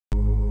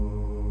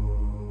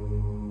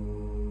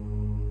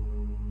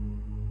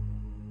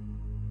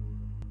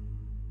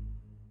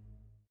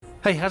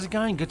Hey, how's it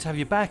going? Good to have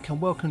you back,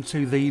 and welcome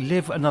to the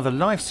Live Another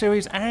Life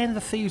series and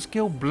the Thieves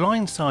Guild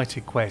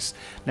Blindsighted quest.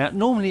 Now,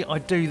 normally I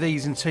do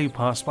these in two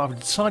parts, but I've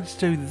decided to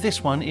do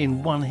this one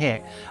in one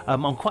hit.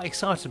 I'm quite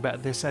excited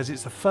about this as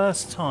it's the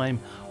first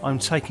time I'm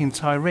taking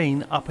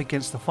Tyrene up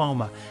against the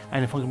Falmer,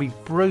 and if I'm going to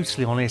be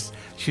brutally honest,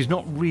 she's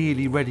not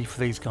really ready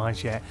for these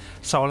guys yet,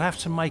 so I'll have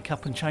to make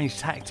up and change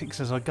tactics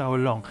as I go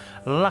along.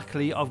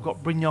 Luckily, I've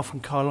got Brynjolf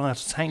and Carlisle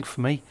to tank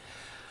for me,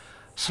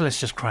 so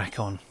let's just crack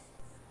on.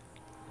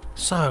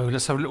 So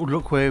let's have a little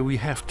look where we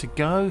have to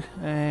go,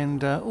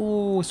 and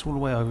oh, it's all the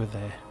way over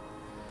there.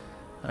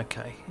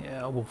 Okay,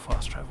 yeah, I will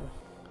fast travel.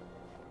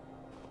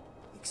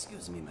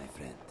 Excuse me, my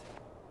friend.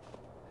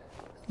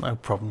 No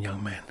problem,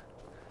 young man.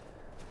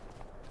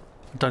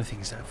 I don't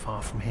think it's that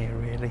far from here,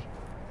 really.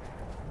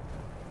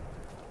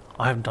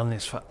 I haven't done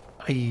this for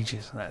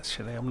ages,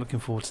 actually. I'm looking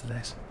forward to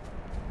this.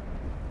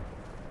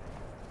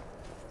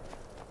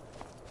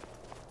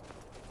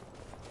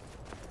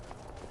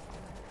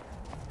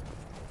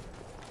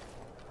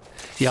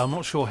 Yeah, I'm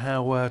not sure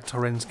how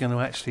Tyrene's going to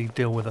actually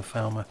deal with a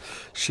Falmer.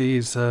 She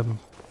is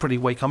pretty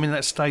weak. I'm in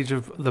that stage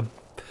of the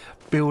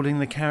building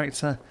the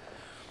character,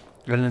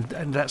 and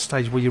that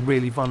stage where you're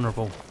really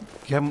vulnerable.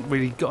 You haven't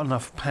really got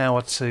enough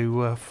power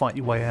to fight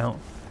your way out,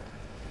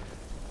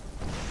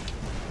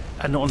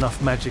 and not enough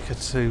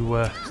magicka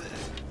to...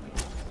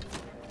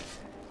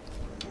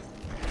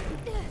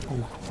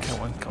 Oh,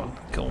 come on,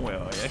 where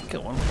are you?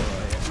 Come on, where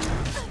are you?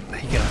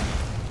 There you go.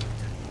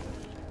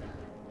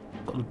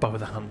 Got the bow of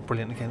the hunt,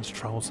 brilliant against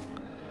trolls.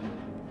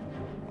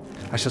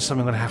 That's just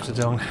something I'm going to have to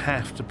do. I'm going to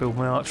have to build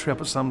my archery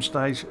up at some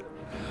stage.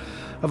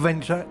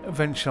 Eventually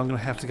I'm going to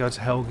have to go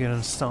to Helgen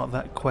and start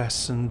that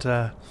quest, and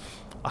I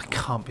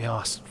can't be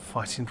arsed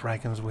fighting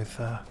dragons with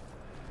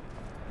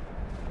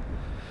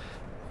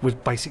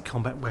basic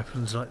combat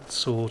weapons like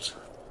swords.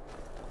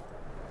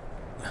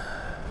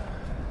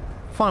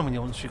 Fine when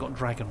once you've got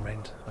dragon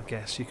rend, I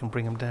guess you can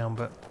bring them down,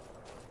 but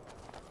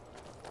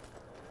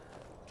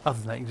other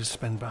than that, you just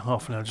spend about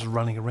half an hour just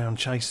running around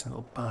chasing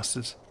little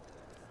bastards.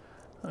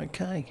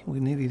 Okay,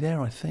 we're nearly there,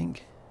 I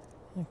think.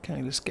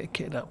 Okay, let's get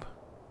kitted up.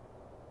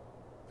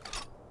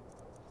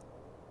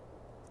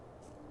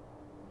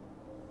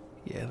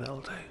 Yeah, that'll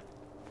do.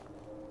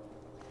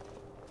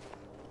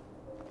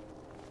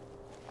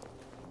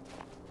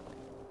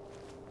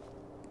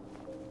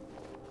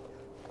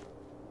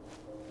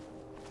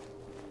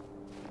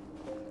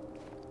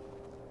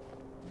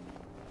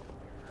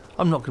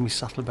 I'm not going to be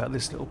subtle about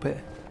this little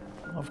bit.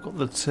 I've got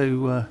the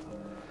two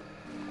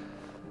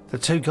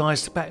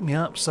guys to back me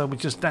up, so we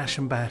just dash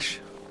and bash.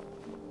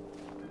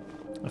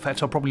 In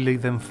fact, I'll probably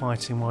leave them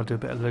fighting while I do a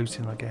bit of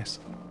looting, I guess.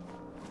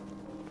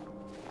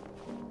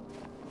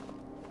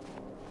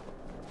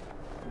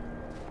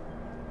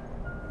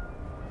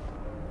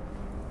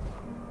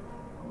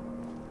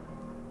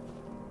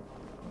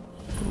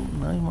 Oh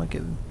no, might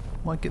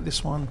get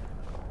this one.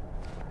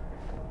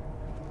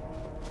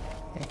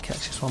 Yeah,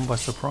 catch this one by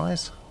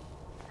surprise.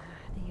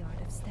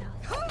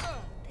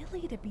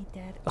 To be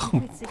dead before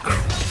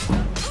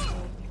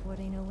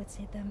they know what's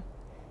hit them.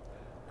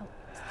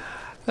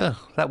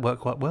 Oh, that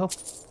worked quite well.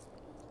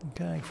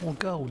 Okay, 4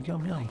 gold,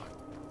 yum yum.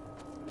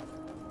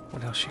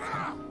 What else you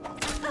got?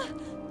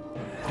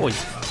 Oi!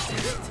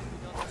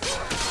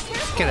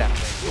 Get out!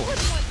 Go on.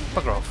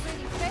 Bugger off!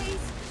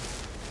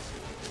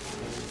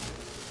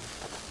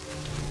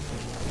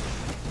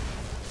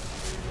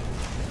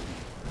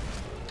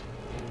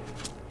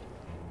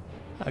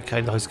 Okay,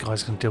 those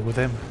guys can deal with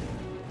them.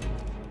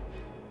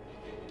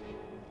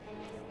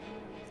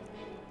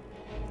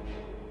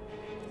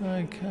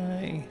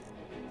 Okay.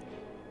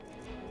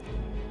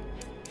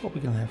 What are we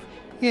going to have?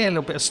 Yeah, a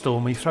little bit of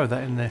Stormy. Throw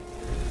that in there.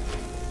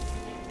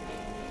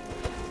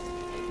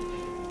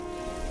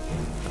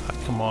 Oh,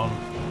 come on.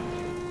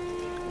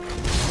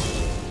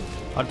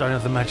 I don't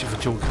have the magic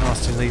for dual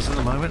casting these at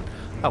the moment.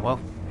 Oh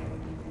well.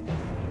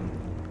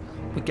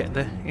 We get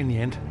there in the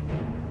end.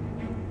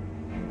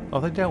 Oh,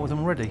 they dealt with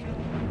them already.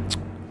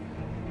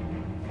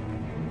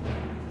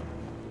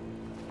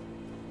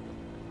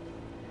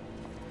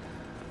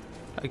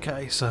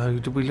 Okay, so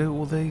did we loot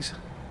all these?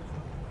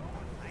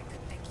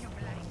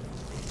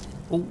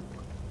 Oh,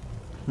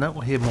 no,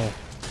 we'll hear more.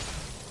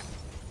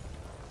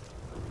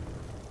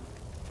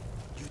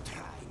 You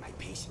try my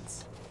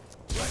patience.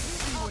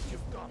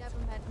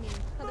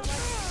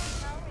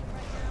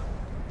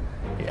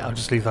 Yeah, I'll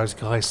just leave those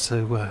guys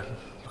to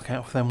look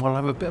out for them while I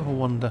have a bit of a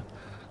wander.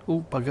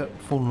 Oh, bugger,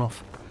 fallen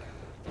off.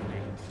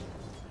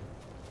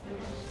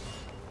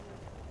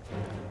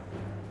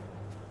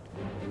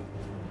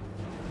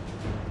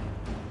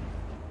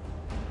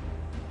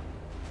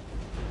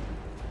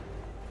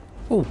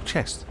 Oh,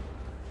 chest.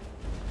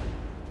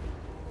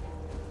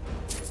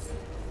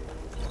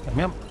 Yum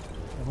yum.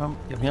 Yum yum.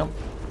 Yum yum.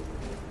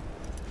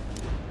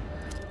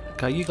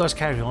 Okay, you guys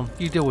carry on.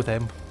 You deal with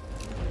them.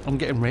 I'm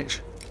getting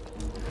rich.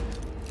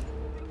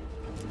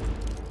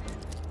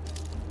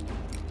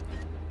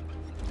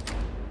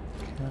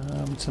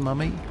 Come to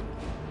mummy.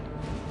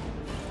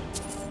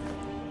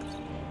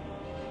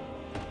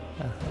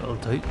 That'll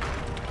do.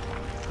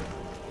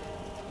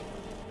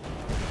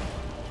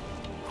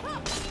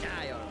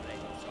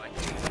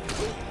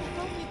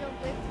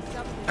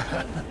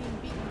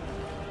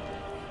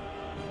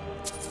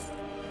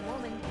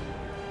 Woman.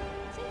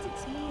 Since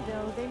it's me,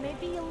 though, they may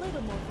be a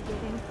little more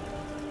forgiving.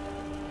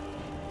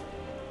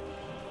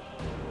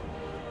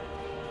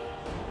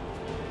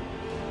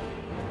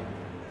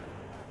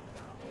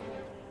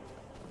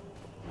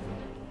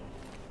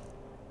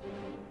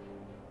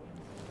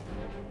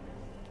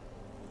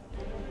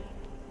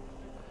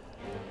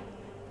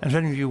 And if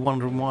any of you are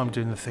wondering why I'm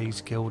doing the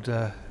Thieves Guild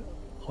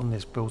on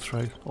this build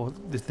through, or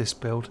this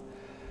build,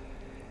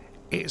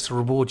 it's the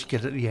reward you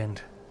get at the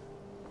end.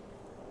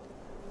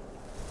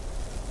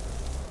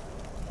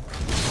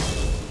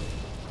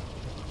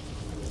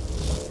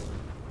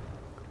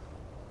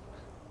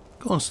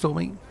 Go on,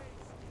 Stormy.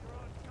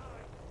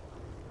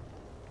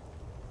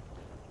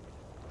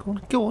 Go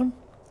on, go on.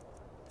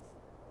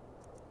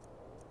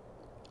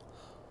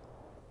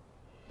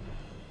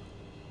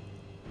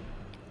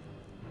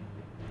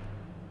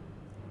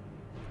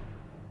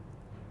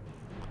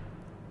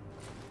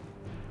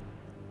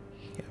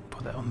 Yeah,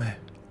 put that on there.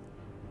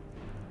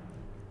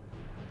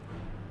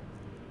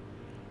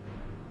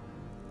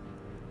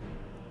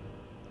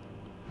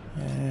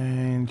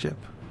 And yep.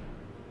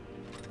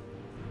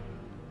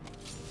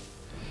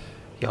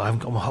 Yeah, I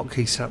haven't got my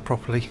hotkey set up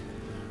properly.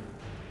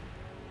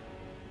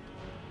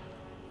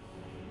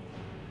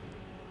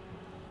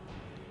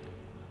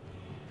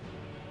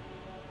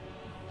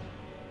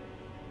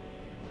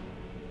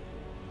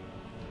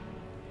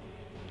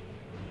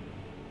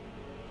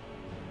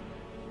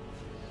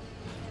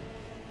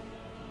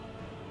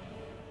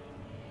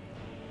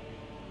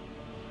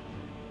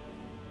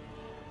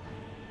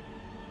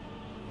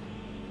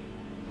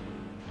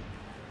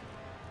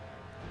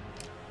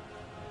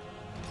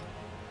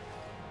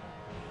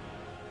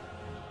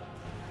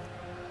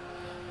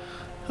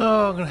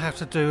 Oh, I'm going to have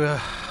to do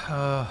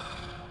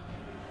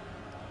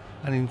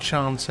an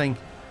enchanting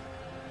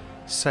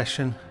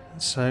session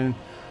soon,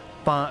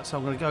 but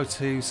I'm going to go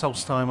to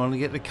Solstheim. I'm going to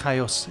get the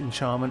Chaos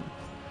enchantment.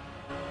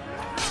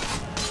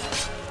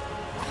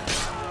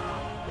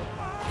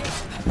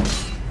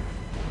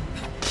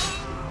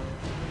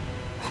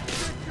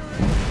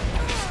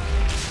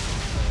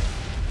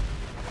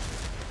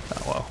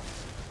 Oh well.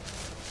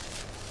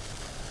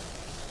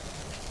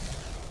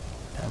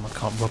 Damn, I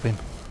can't rob him.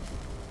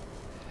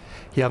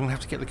 Yeah, I'm going to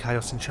have to get the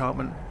Chaos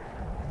enchantment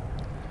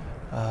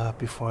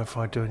before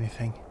I do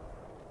anything.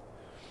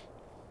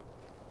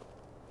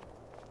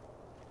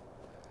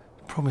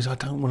 The problem is I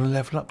don't want to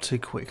level up too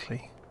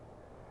quickly.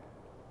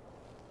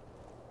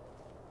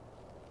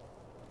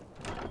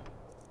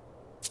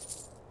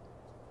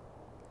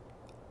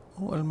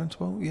 Oh,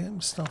 elemental, yeah,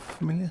 stuff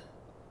familiar.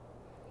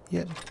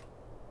 Yep.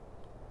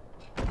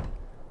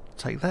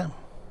 Take that.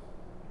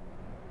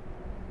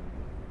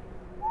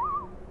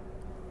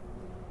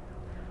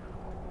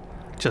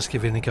 Just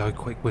giving a go,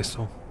 quick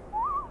whistle.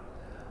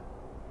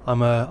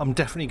 I'm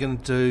definitely going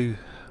to do,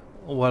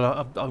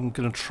 well, I'm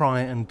going to try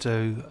and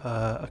do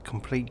a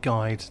complete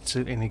guide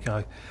to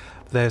Inigo.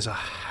 There's a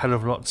hell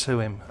of a lot to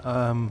him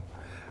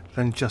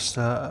than just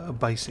a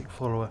basic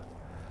follower.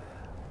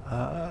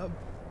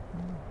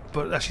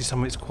 But actually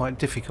some of it's quite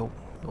difficult,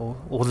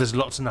 or there's a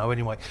lot to know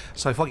anyway.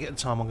 So if I get the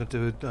time, I'm going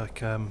to do,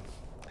 like,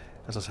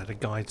 as I said, a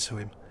guide to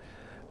him,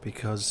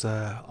 because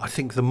I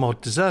think the mod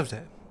deserves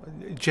it.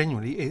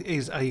 Genuinely, it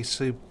is a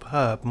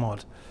superb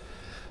mod.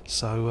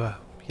 So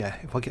yeah,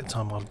 if I get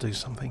time, I'll do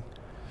something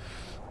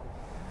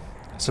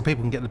so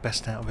people can get the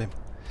best out of him.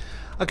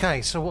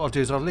 Okay, so what I'll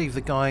do is I'll leave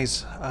the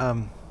guys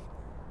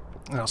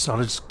outside.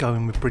 I'll just go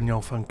in with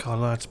Brynjolf and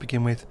Carlisle to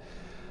begin with,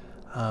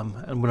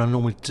 and when I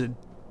normally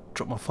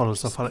drop my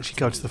followers off, I'll actually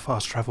go to the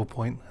fast travel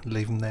point and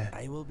leave them there.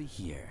 I will be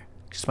here.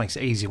 Just makes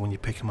it easier when you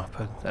pick them up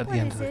at the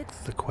end of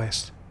the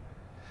quest.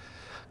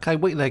 Okay,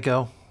 wait there,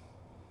 girl.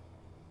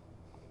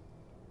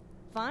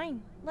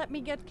 Fine, let me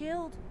get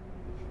killed.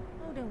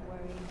 Oh, don't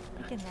worry,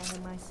 I can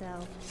handle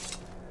myself.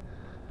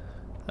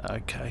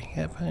 Okay,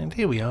 yep, and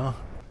here we are.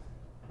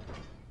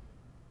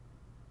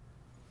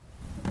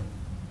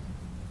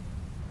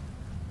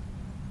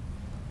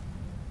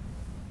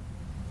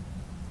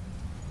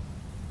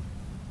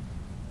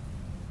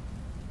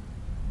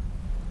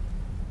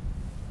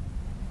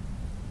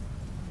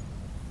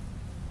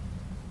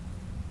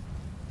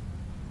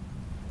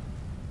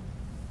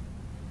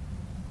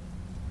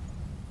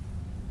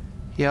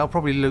 Yeah, I'll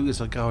probably loot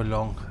as I go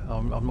along.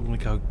 I'm not going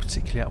to go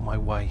particularly out of my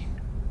way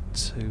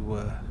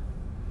to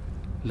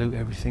loot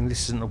everything.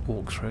 This isn't a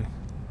walkthrough.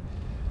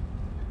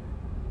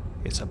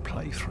 It's a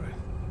playthrough.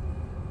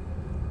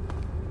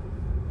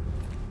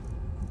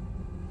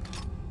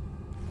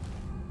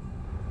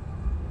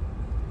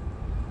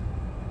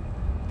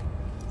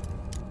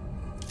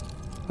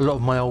 A lot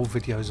of my old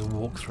videos are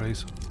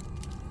walkthroughs.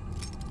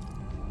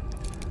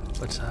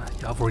 But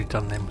yeah, I've already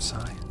done them,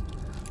 so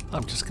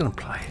I'm just going to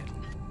play it.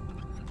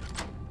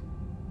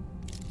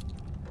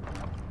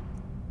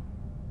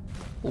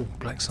 Oh,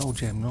 black soul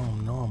gem,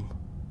 nom nom.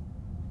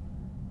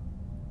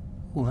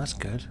 Oh, that's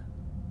good.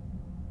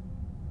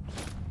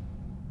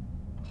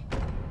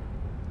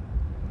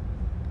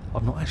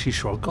 I'm not actually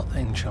sure I got that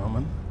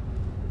enchantment.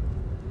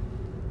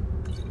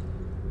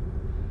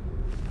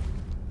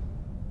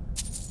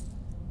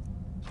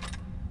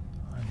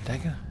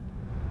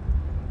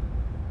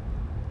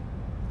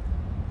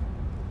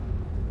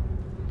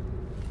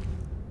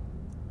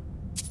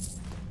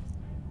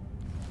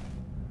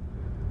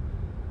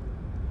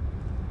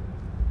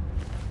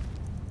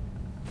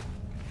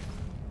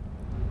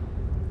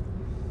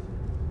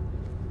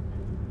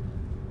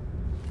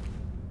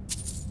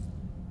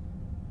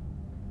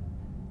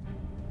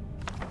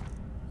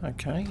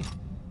 Okay.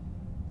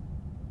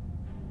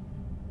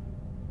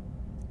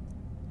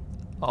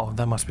 Oh,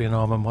 that must be an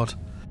armor mod.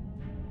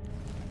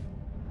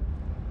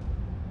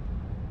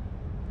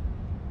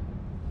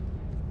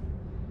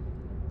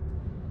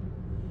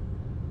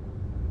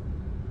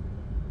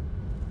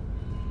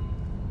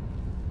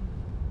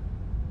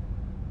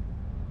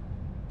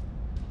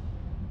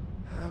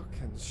 How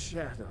can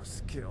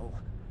shadows kill?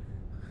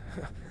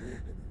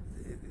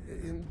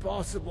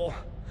 Impossible.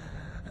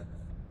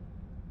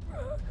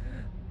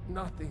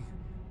 Nothing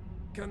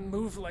can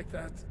move like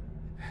that.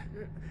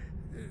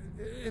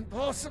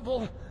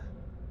 Impossible.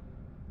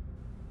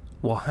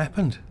 What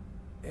happened?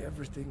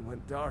 Everything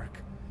went dark.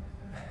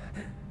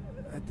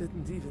 I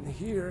didn't even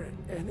hear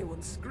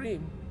anyone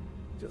scream.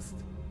 Just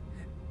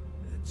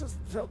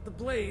felt the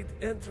blade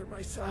enter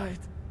my side.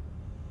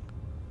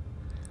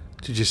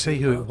 Did you see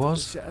who it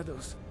was? The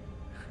shadows.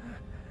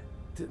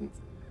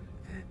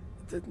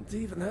 Didn't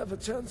even have a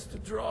chance to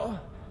draw.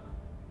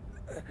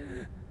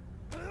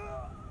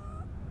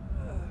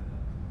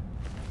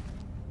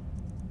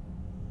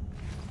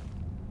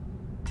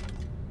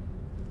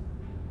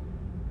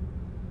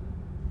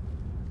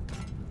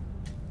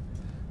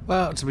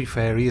 Well, to be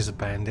fair, he is a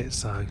bandit,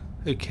 so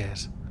who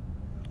cares?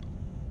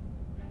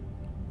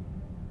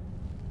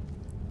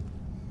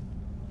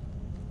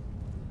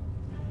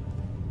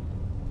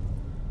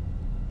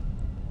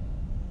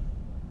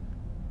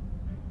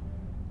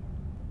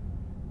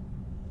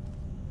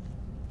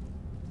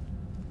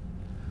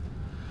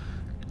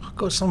 I've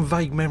got some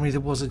vague memory there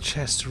was a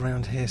chest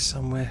around here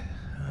somewhere.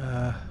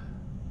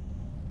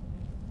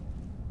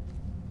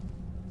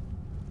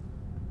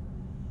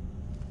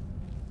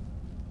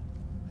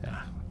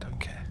 Yeah, don't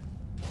care.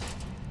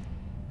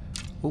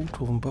 Oh,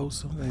 12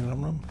 bolts.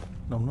 Nom nom.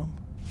 Nom nom.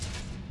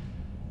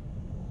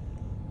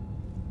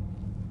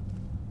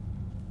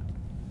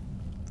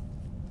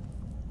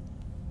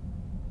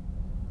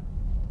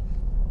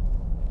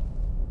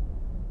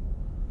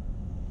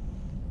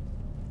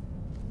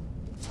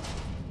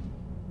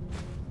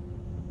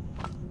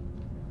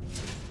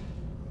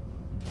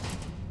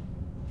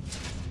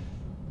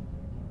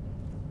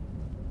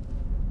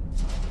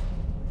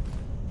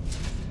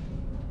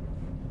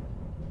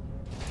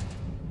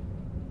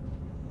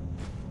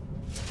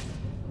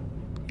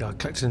 Yeah, I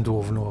collected in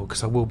Dwarven Oil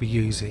because I will be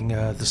using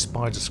the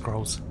spider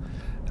scrolls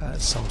at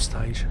some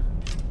stage.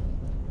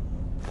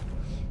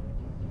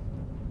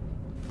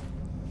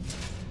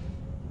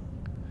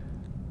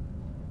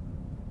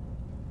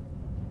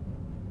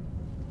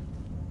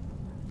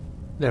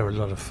 They're a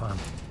lot of fun.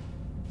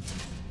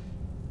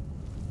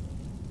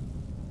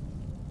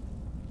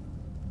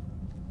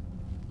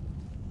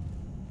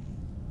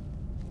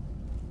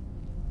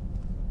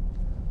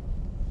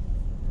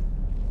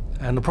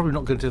 And I'm probably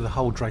not going to do the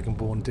whole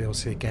Dragonborn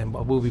DLC again, but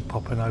I will be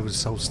popping over to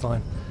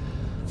Solstein,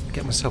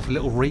 get myself a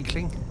little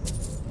Reekling,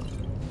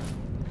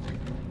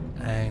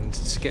 and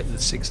to get the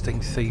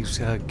 16th Thieves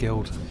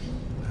Guild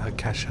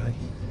cachet.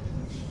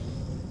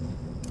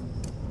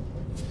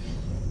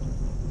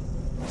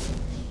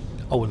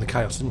 Oh, and the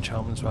Chaos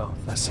Enchantment as well.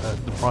 That's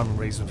the primary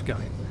reason for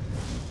going.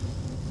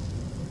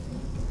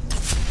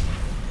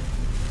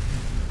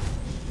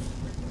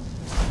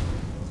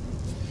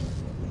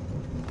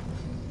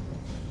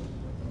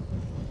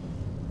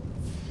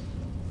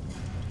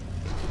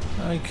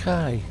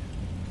 Okay.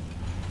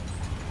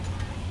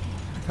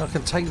 I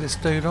can take this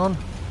dude on.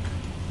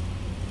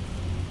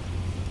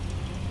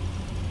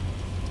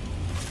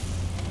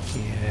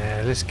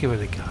 Yeah, let's give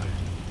it a go.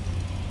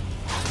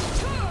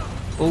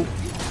 Oh,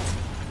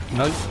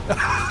 no.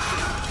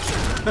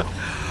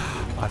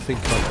 I think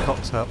I've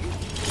cocked up.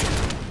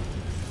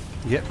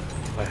 Yep,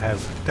 I have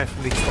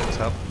definitely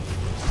cocked up.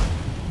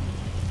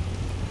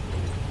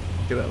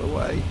 Get out of the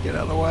way, get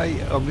out of the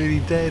way. I'm nearly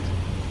dead.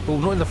 Oh,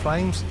 not in the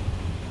flames.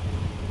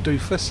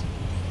 Doofus.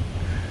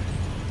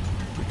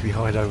 Quickly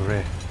hide over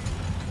here.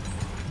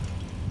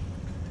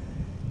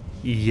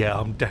 Yeah,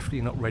 I'm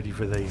definitely not ready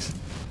for these.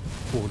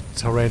 Or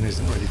Tyrene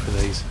isn't ready for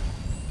these.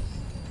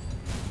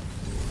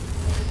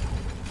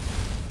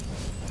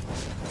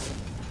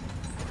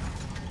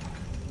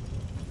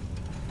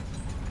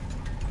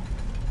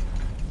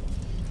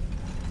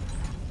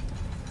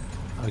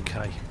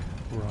 Okay,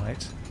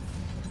 right.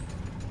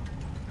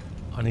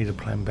 I need a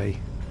plan B.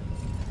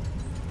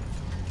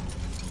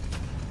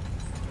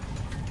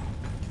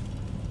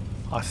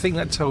 I think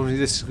that tells me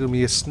this is going to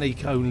be a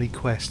sneak only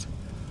quest.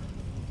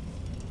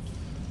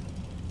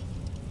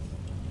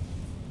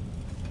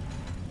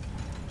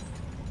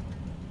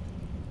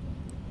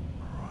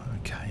 Right,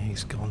 okay,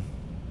 he's gone.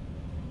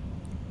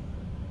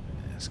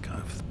 Let's go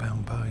for the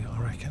bound bow, I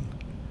reckon.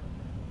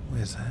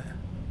 Where's that?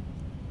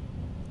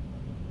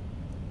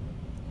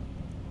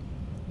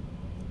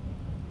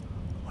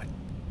 I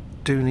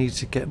do need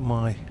to get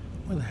my...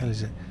 Where the hell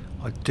is it?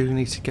 I do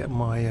need to get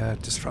my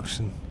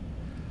destruction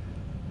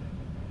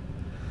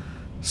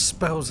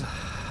spells a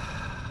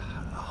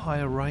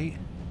higher rate,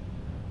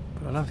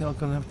 but I don't think I'm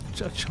going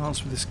to have a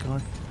chance with this guy.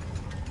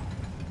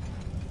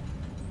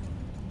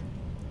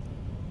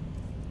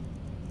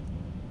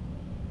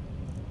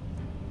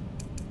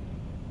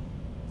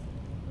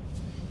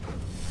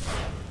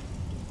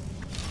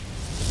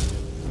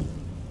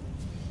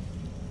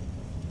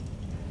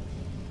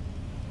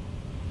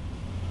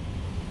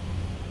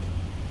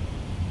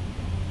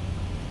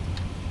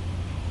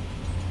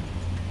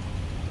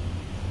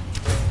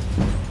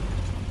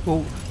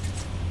 Oh.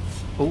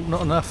 Oh,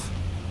 not enough.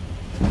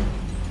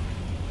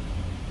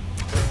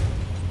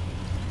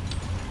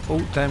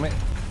 Oh, damn it.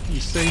 You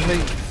see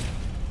me?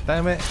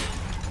 Damn it.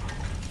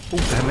 Oh,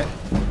 damn it.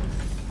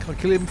 Can I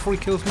kill him before he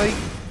kills me?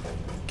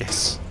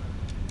 Yes.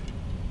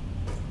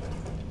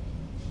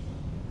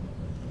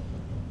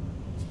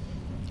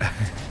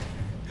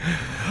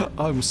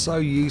 I'm so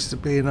used to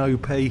being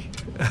OP.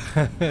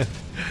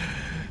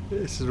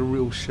 This is a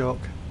real shock.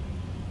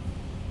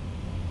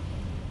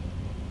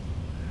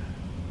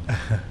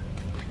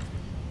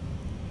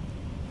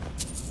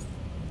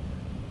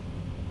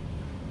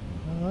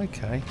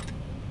 Okay.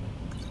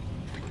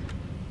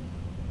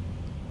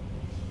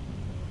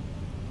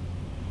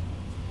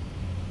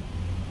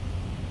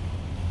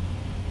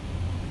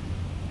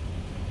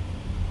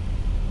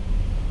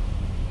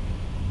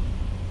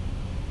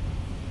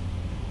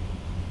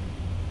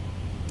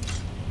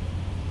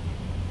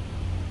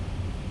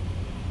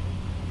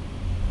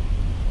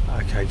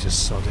 Okay,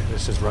 just sod it.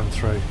 Let's just run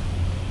through.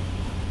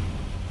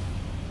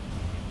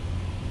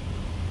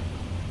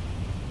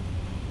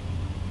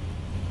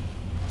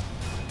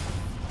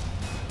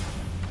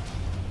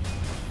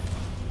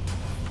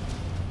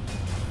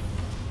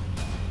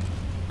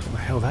 Where the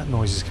hell that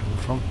noise is coming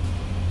from?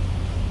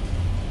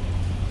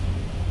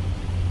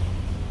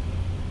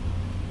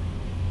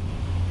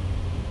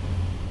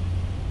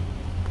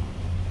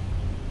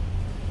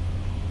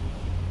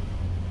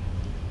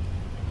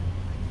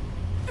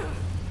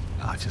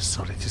 Just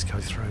sod it, just go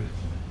through.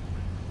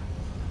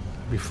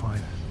 It'll be fine.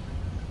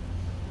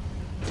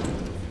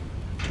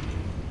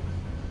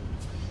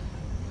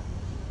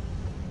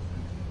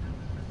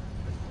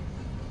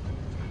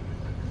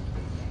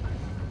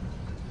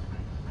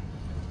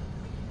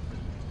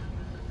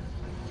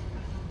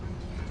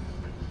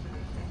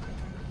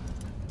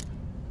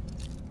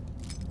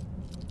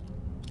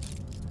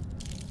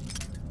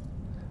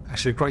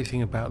 Actually, the great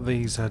thing about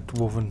these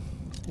dwarven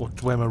or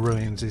Dwemer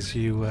ruins is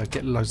you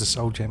get loads of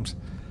soul gems.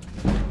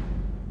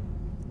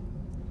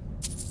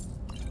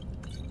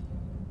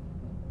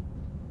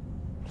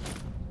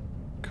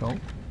 Cool.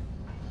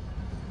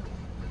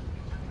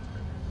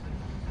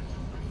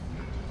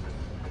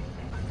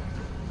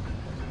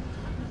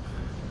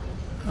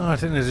 Oh, I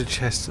think there's a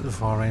chest at the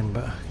far end,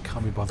 but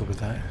can't be bothered with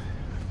that.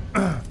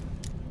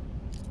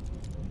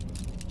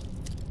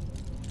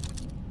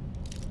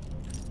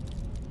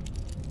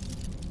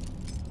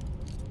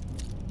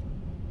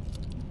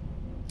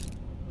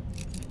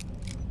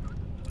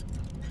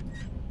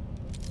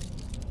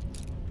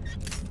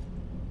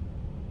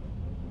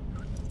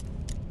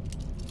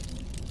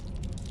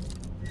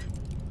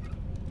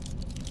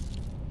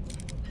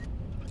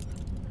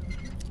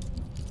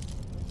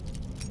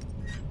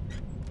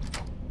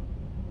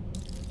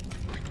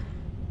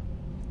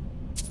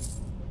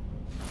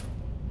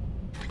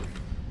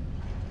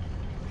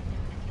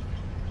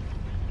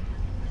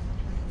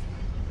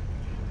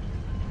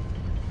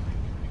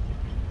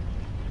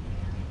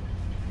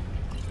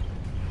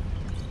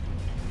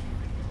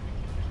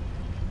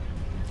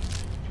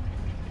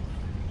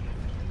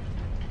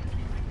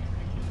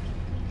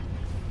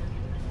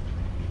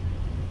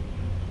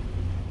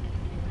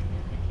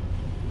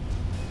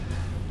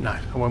 No,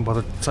 I won't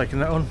bother taking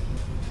that on.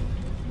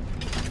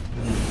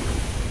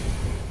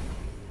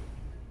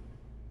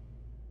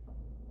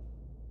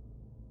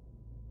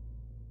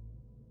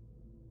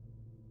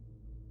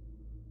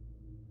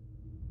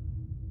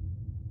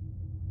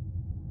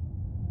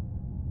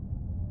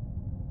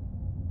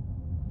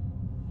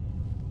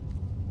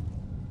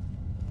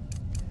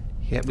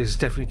 Yep, this is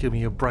definitely giving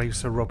me a brave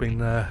Sir Robin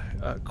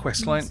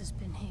questline. Mercer's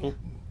been here.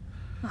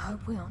 I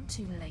hope we aren't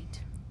too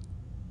late.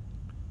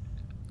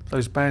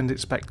 Those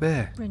bandits back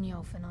there.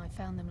 Brynjolf and I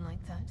found them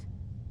like that.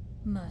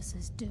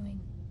 Mercer's doing.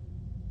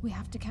 We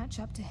have to catch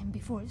up to him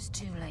before it's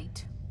too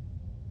late.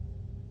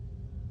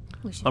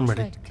 We should I'm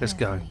ready. tread Let's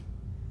go. carefully.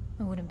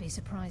 I wouldn't be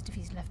surprised if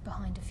he's left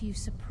behind a few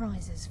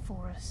surprises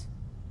for us.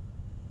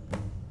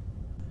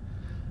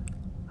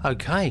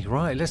 Okay,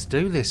 right, let's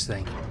do this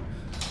thing.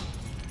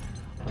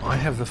 I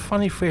have the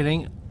funny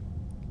feeling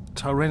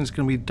Tyrene's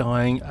going to be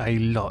dying a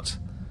lot.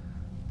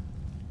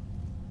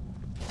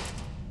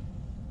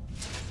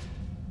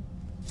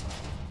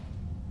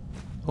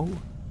 Oh,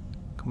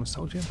 come on,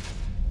 soldier.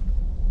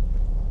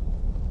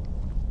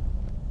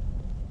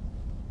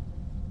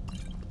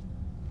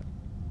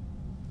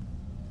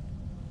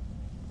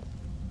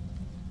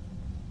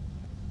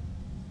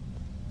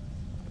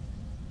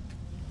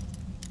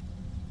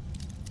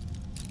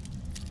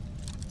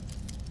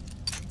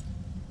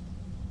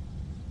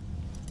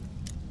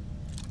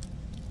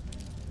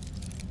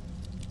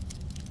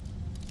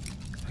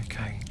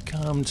 Okay,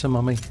 come to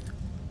mummy.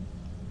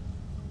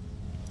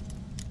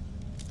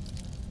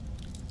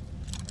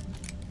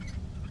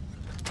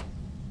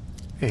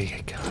 There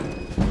you go.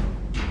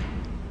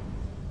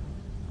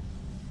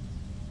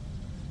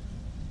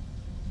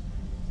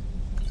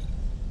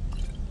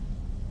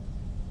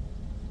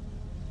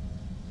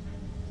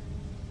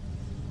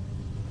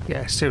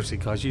 Yeah, seriously,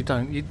 guys, you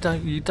don't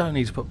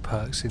need to put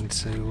perks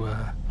into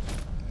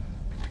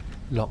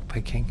lock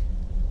picking.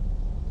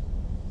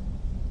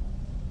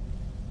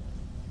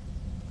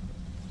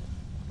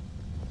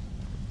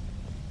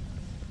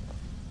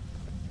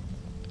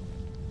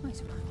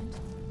 Wait a moment.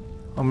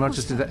 I mean, I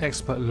just did the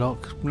expert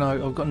lock.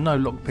 No, I've got no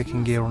lock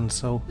picking gear on,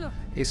 so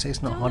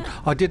it's not hard.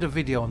 I did a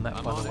video on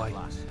that, by the way.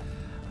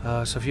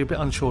 So if you're a bit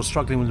unsure,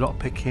 struggling with lock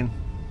picking,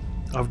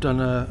 I've done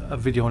a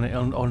video on it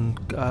on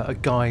a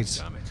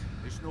guides,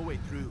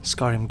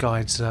 Skyrim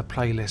guides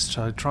playlist.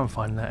 So try and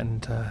find that,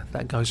 and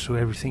that goes through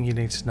everything you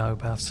need to know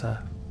about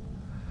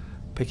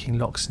picking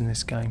locks in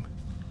this game.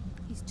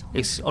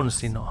 It's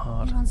honestly not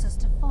hard. He wants us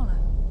to follow.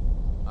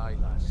 Aye,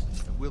 lass,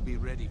 and we'll be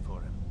ready for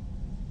him.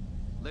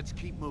 Let's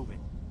keep moving.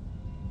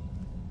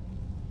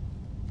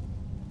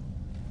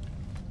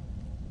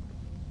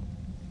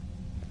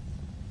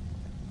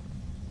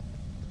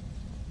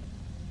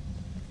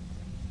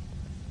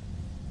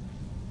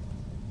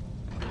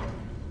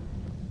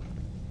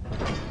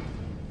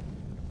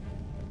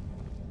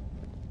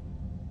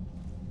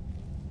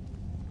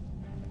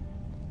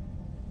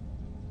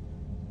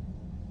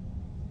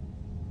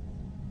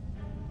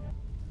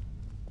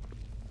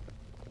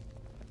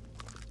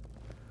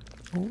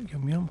 Oh,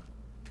 yum yum.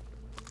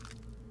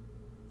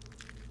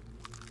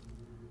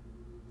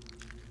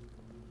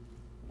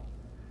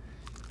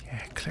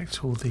 Yeah,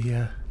 collect all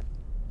the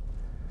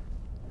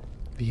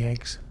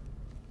eggs.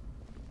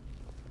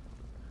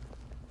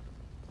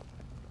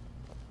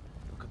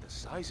 Look at the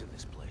size of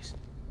this place.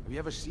 Have you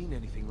ever seen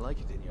anything like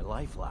it in your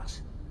life,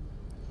 lass?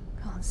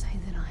 Can't say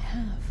that I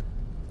have.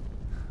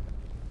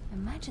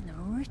 Imagine the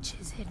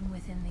riches hidden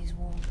within these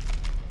walls.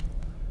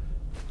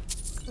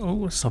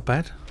 Oh, that's not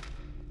bad.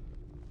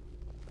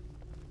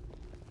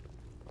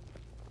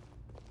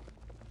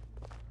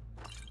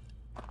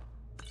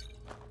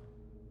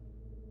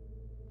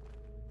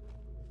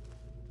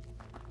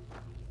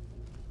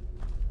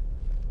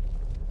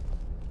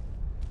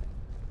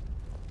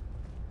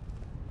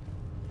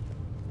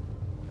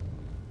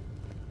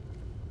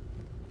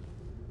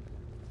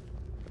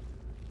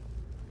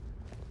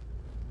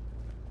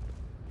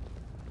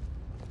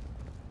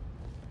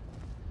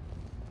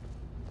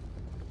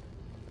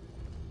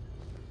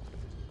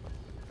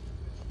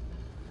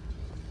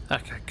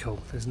 Okay, cool.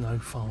 There's no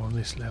farm on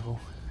this level.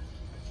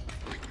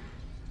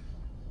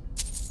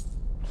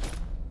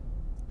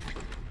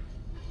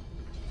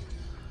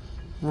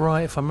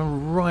 Right, if I remember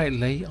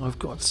rightly, I've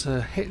got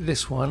to hit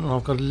this one and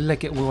I've got to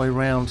leg it all the way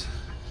around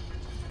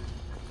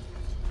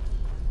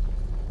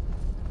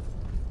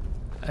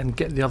and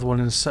get the other one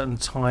in a certain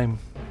time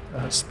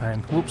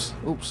span. Whoops,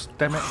 oops,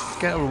 damn it,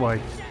 get out of the way.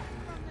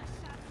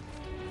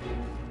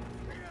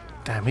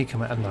 Damn, he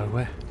come out of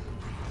nowhere.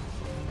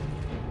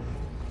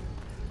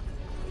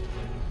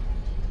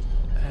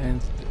 And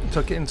did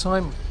I get in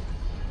time?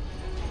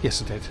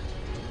 Yes, I did.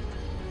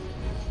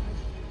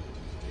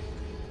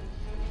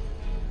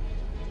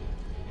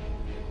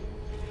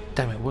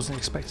 Damn it, wasn't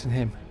expecting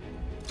him.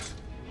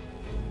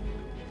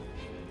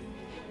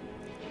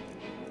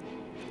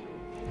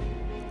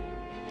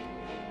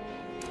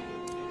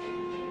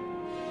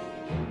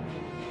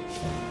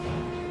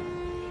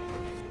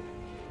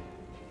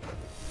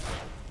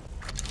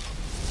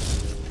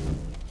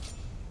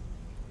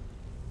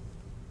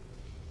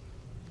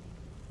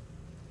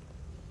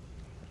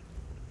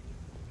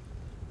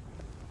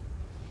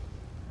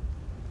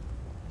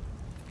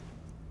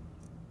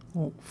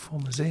 Oh,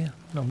 Falmer's here.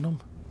 Nom nom.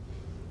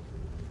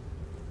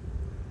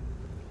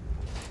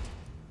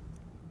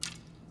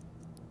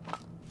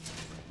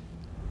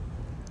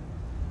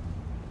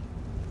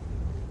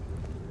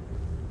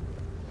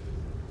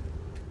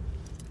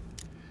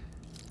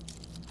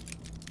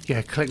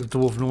 Yeah, collect the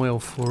dwarven oil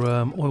for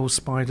oil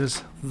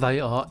spiders.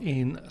 They are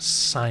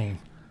insane.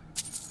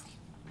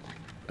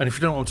 And if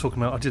you don't know what I'm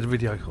talking about, I did a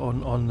video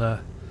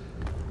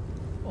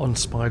on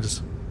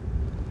spiders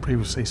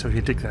previously, so if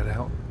you dig that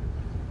out.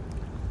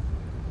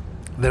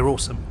 They're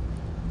awesome.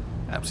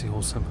 Absolutely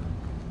awesome.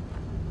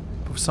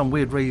 But for some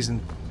weird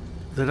reason,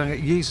 they don't get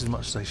used as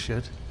much as they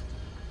should.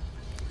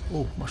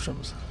 Oh,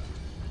 mushrooms.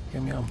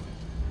 Yum yum.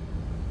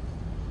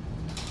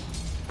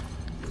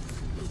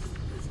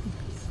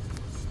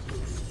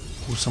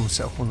 Oh, someone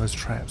set up one of those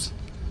traps.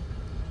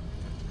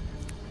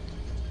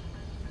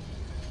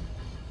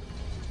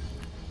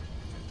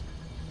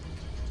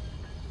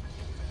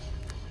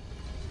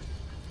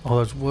 Oh,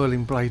 those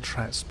whirling blade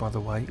traps, by the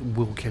way,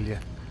 will kill you.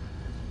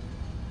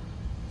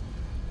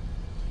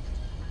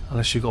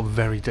 Unless you've got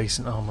very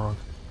decent armour on.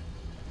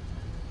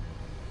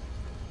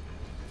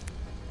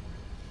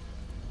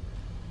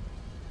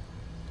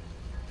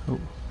 Oh.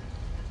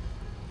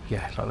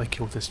 Yeah, like they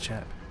killed this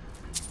chap.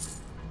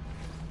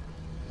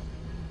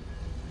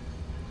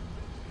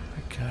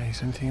 Okay, is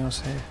there anything else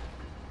here?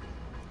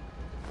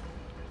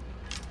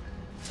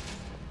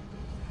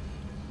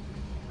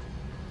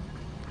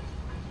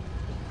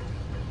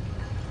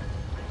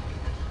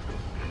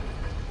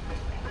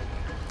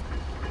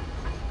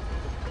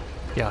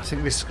 Yeah, I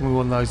think this is going to be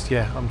one of those,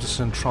 yeah, I'm just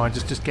going to try and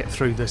just get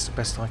through this the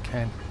best I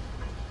can.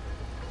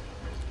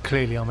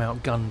 Clearly I'm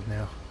outgunned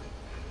now.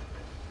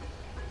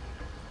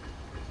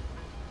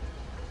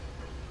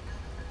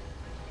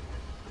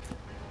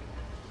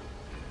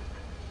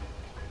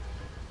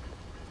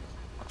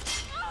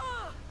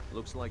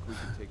 Looks like we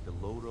can take the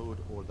low road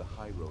or the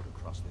high road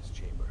across this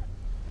chamber.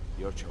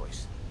 Your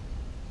choice.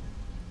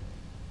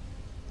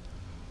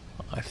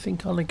 I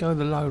think I'll go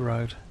the low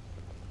road.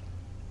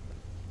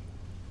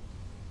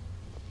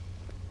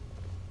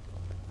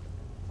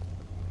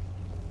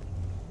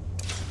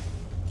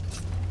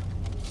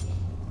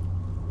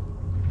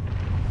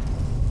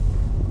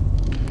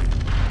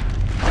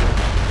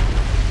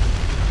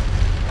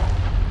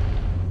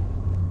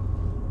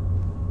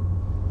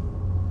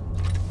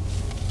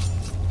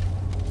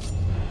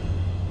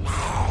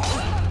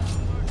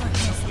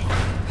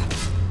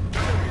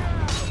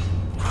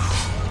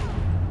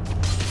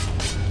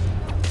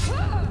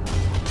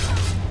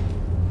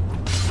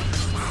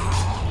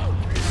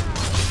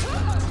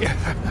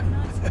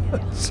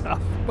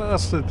 Tough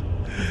bastard.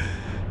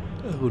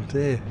 Oh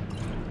dear.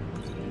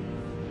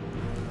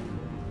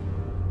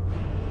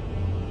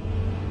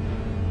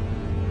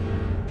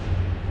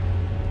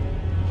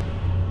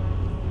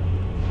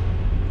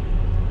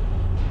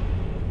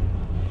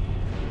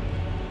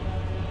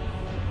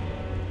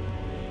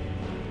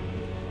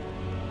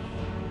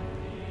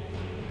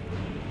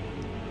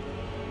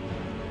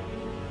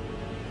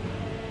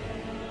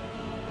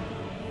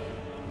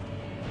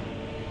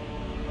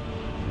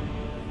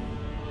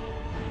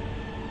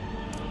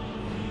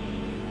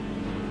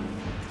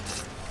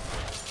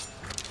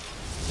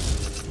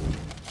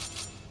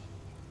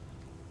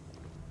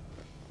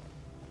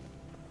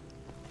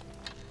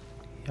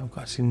 I've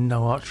got actually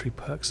no archery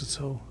perks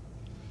at all.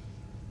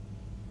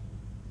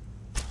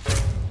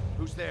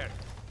 Who's there?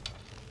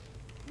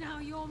 Now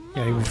you're mine.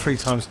 Yeah, even 3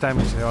 times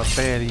damage there, I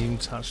barely even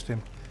touched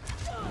him.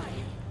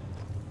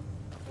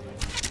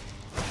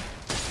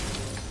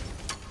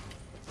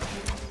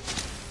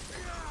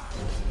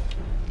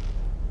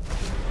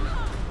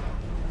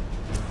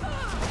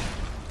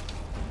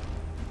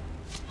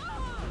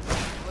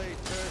 Blade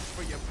thirst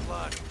for your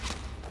blood.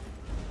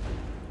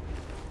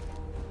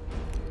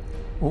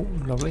 Oh,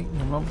 lovely.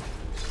 Nom nom.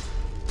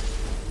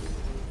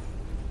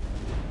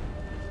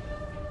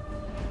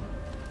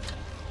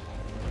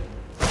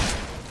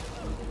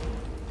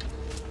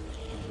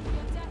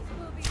 Your death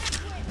will be swift.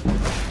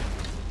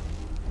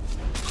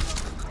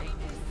 Your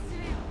fate is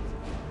sealed.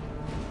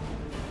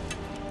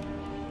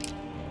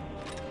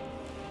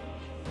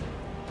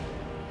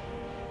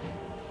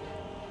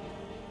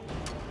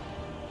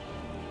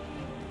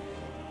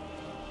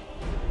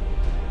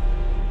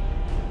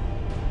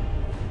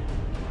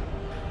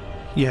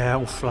 Yeah,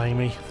 all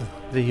flamey.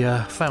 The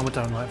Falmer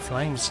don't like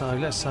flames, so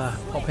let's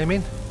pop him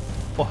in.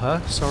 Or her,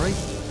 sorry.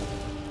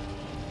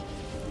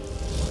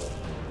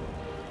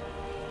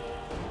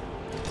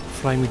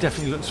 Flamey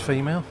definitely looks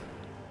female.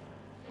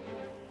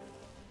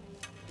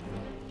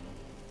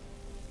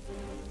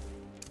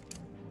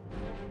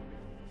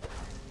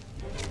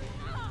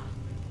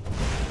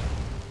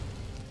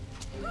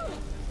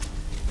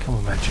 Come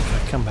on,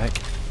 Magica, come back.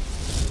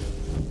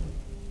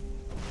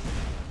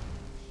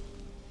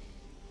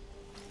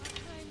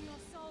 Claim your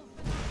soul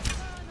for the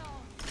infernal.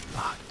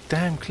 Ah,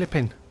 damn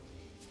clipping.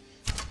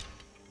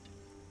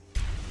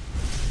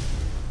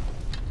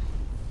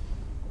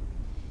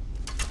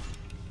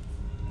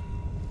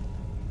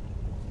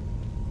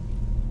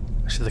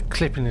 Actually, the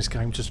clip in this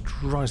game just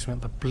drives me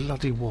up the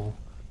bloody wall.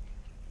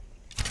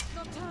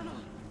 Nocturnal,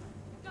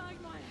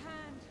 guide my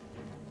hand.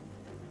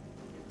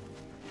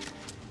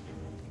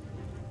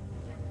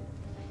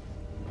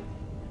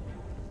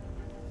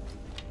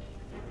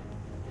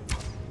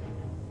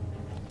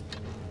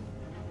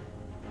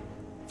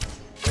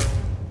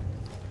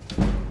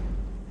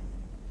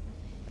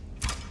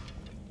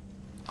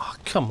 Oh,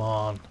 come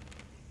on.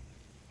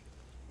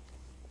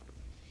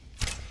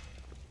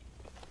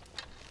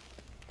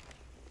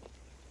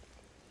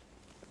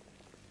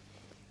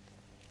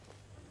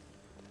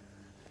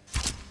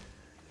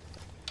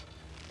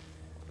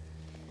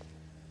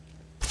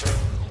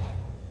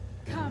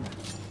 Come,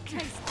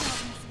 taste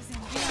darkness in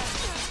blood.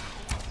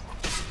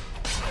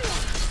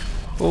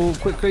 Oh,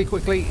 quickly,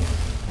 quickly.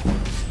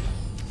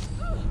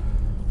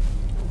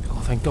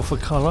 Oh, thank God for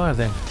Carlisle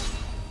then.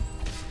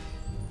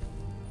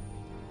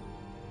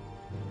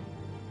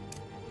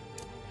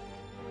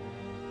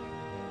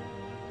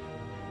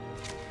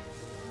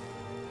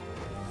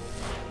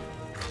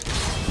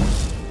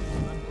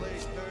 Blade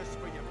thirst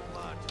for your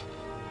blood.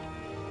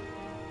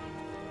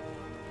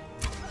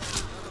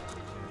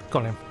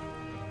 Got him.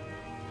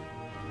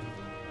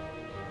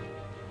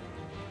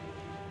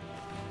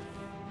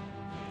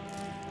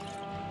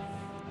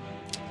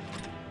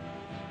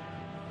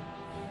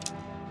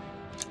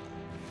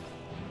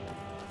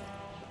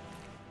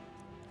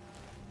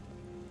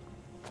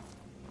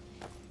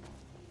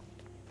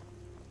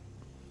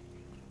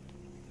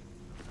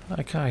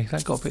 Okay,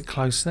 that got a bit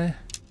close there.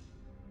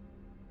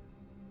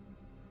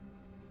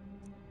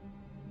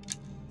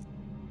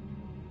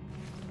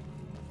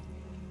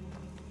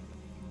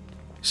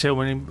 See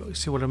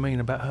what I mean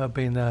about her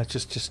being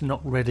just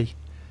not ready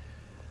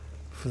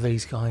for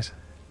these guys.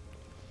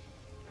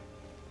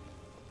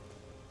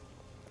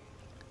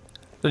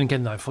 Then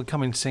again though, if I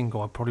come in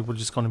single I probably would have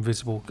just gone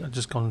invisible,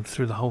 just gone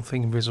through the whole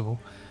thing invisible.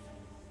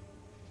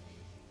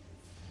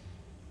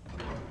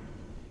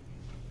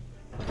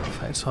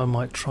 night, so I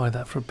might try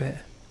that for a bit.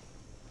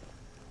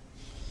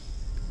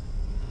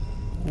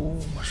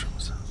 Oh,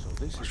 mushrooms. So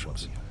this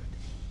Mushrooms. is what we heard.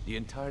 The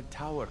entire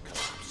tower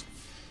collapsed.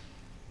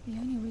 The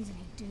only reason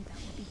he'd do that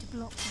would be to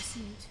block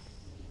pursuit.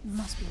 It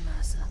must be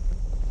Mercer.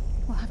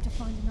 We'll have to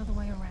find another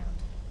way around.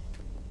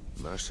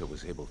 Mercer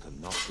was able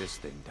to knock this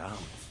thing down.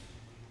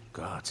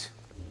 God.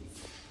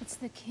 It's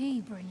the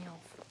key,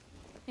 Brynjolf.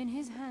 In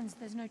his hands,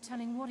 there's no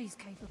telling what he's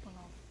capable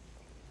of.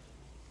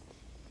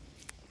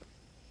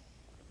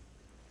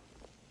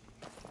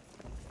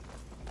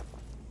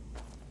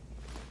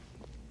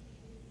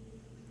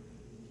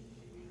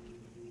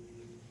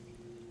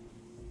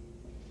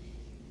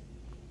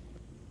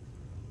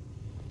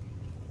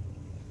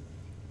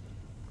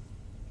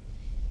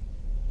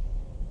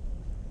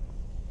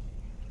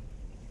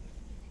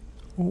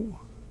 Oh,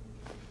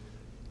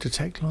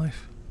 detect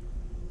life.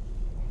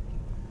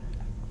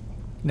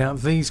 Now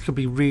these could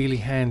be really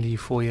handy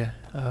for you,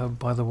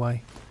 by the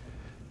way,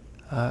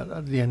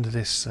 at the end of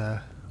this,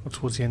 or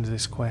towards the end of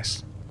this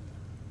quest.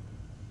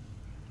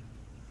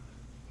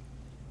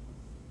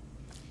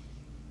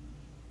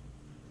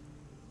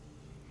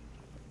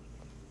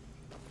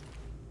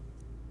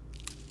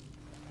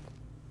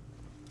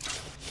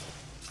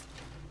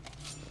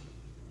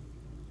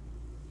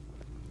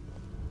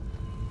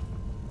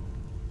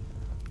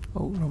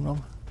 Oh, nom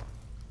nom.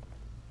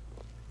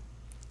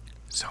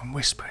 So I'm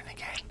whispering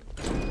again.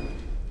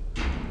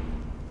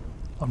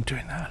 I'm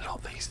doing that a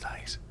lot these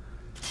days.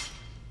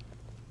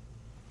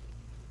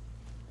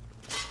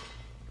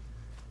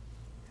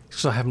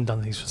 Because I haven't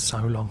done these for so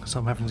long, so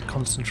I'm having to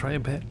concentrate a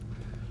bit.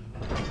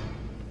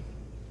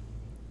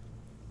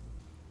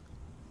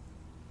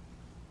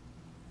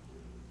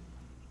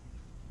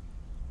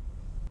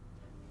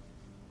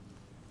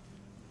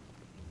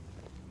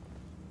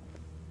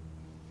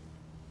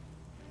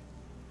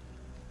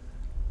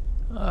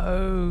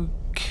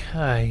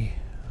 Okay,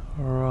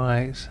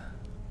 right.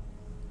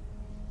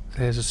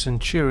 There's a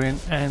centurion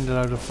and a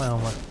load of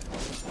Falmer.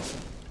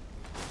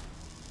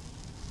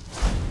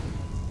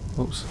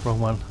 Oops, wrong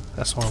one.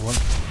 That's what I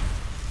want.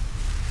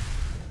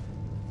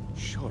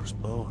 Sure as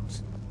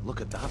bones.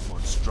 Look at that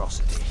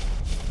monstrosity.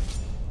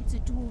 It's a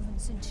dwarven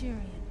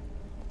centurion.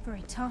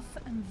 Very tough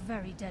and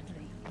very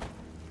deadly.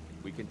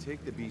 We can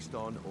take the beast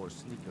on or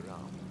sneak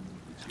around.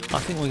 I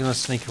think we're going to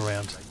sneak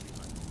around.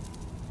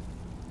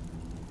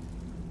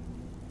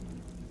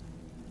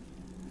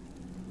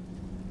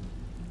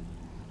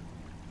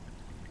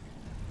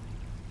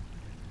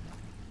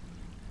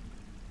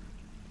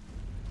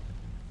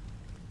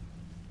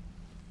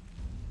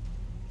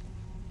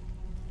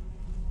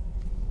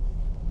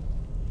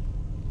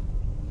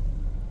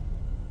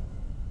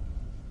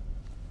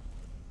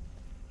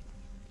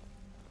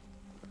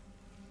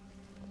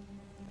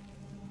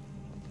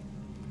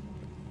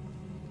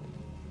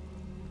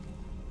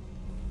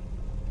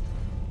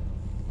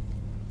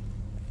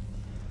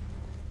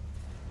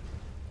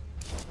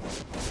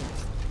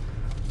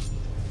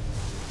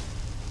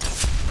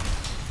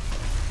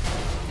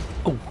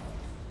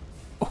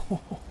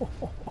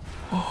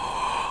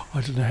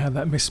 I don't know how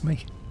that missed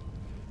me.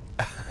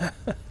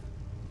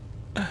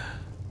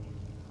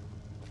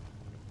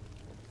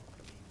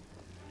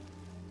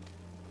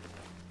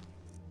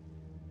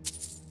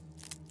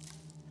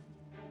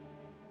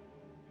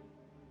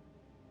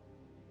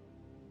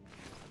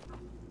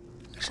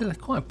 Actually, they're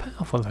quite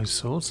powerful, those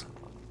swords.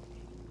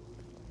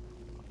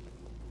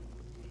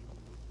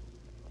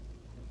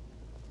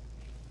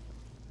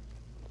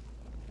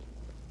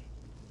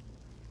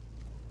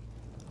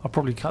 I'll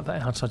probably cut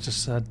that out. I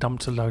just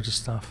dumped a load of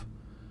stuff.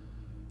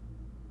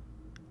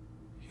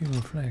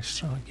 Human flesh,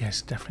 so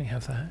yes, definitely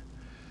have that.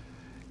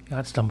 Yeah, I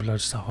had to dump a load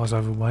of stuff. I was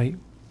overweight.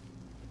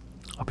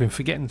 I've been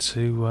forgetting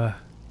to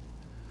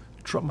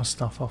drop my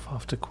stuff off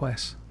after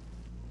quests.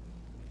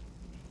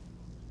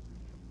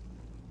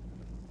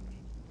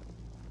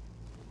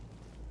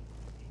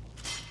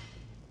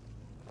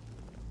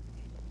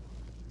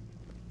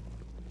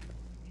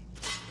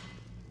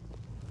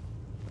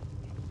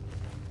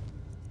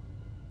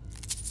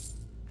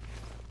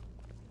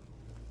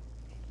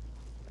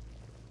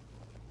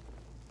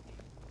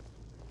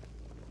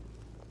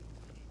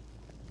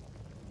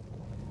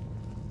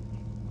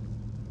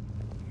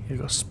 You've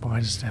got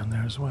spiders down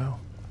there as well.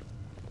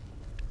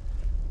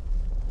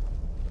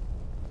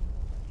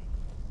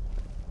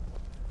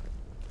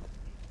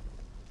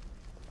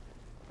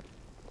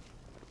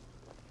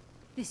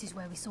 This is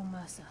where we saw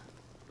Mercer.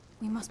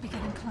 We must be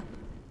getting close.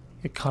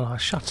 You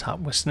can't shut up,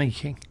 we're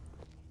sneaking.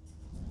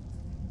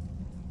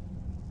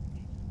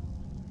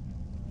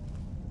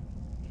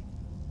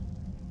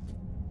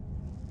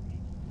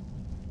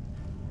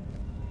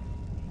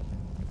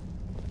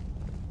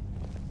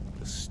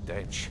 The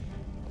stench.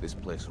 This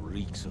place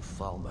reeks of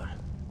Falmer.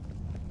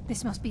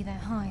 This must be their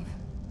hive.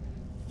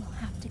 We'll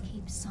have to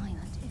keep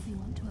silent if we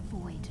want to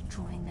avoid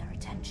drawing their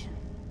attention.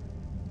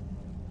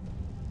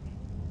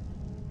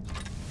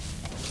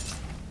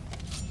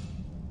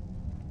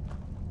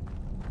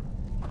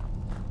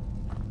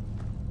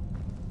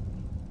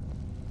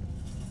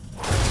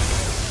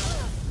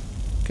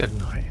 Good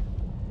night.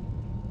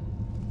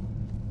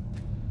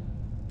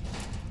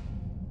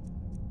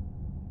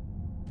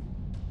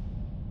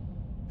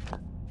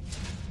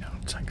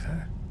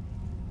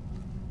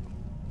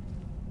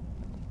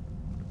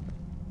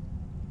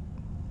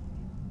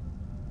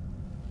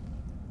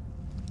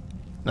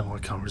 No, I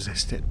can't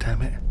resist it,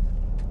 damn it.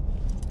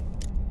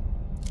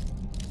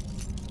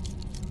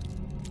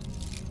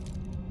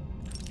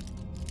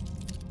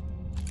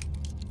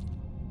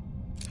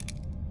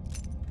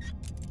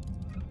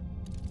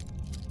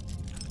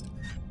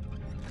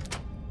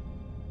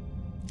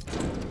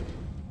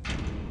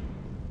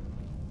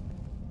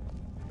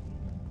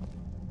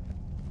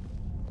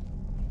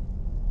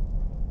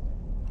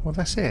 Well,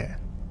 that's it.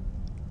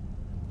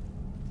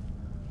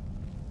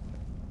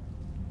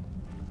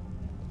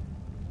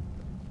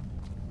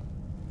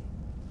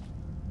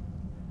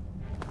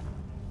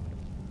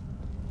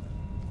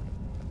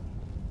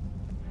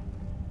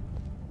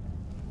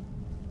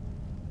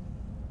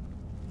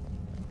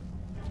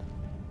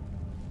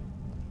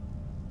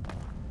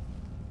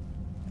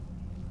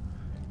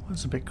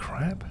 That's a bit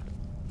crap.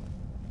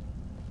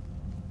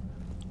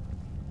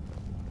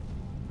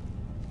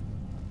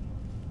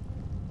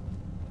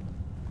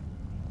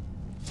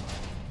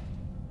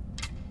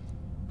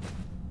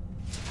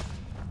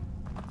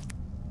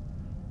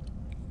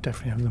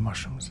 Definitely have the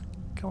mushrooms.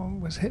 Come on,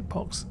 where's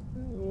Hitbox?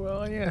 Where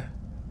are you?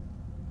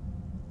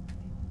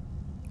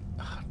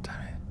 Oh,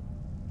 damn it.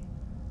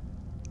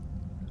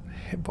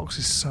 The hitbox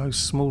is so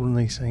small in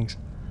these things.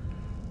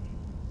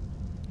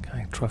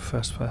 Okay, try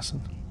first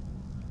person.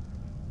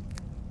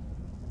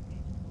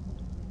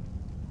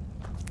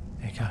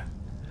 There you go.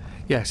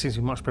 Yeah, it seems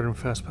to be much better in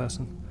first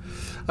person.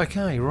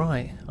 Okay,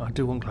 right. I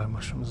do want glow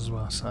mushrooms as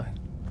well, so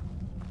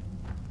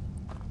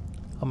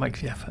I'll make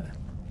the effort.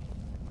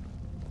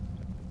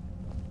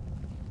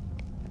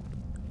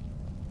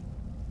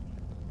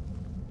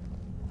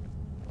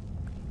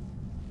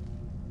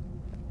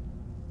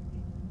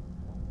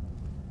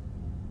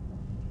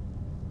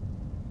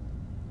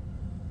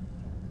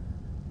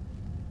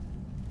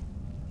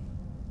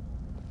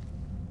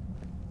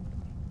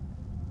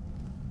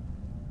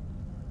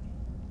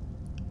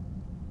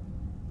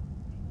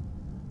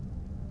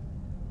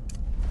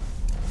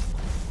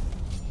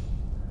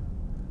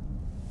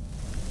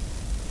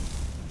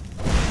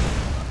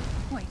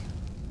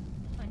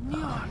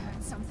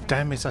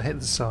 Damn it, I hit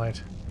the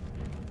side.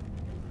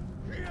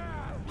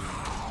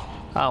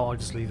 Oh, I'll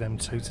just leave them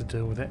two to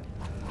deal with it.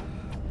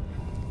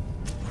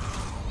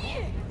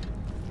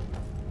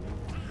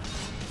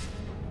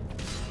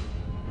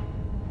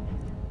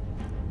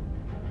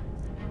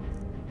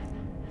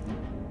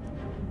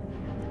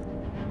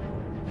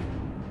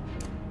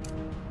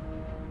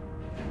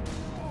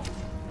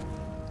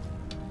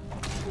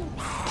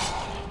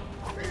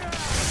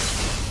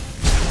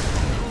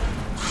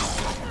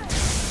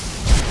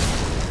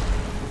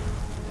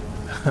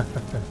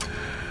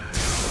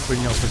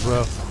 Bring you up as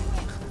well.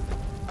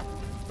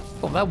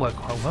 Oh, that worked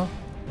quite well.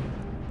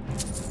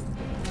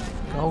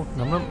 Gold,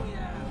 num num.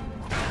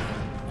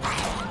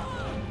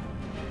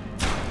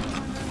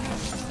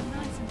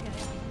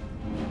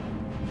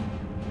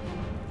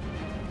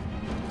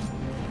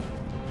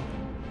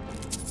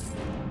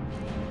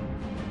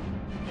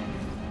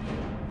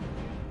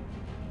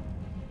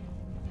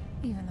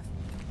 Even the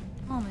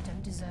Falmer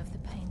don't deserve the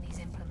pain these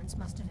implements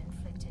must have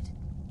inflicted.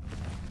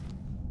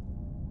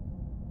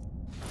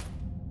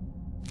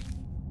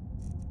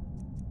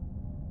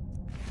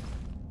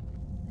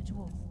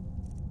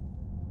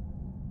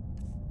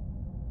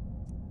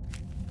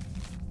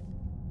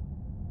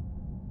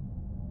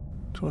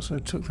 Also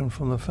took them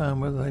from the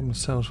Falmer. They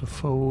themselves were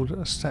fooled.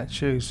 A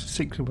statue,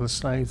 secret with the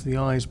slaves. The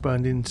eyes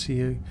burned into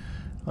you.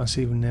 I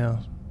see them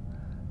now.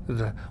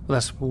 Well,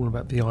 that's all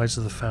about the eyes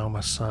of the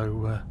Falmer,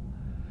 so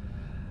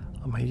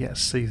I may yet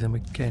see them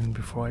again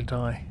before I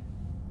die.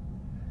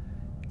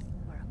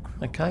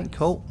 Okay,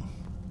 cool.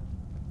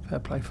 Fair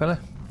play, fella.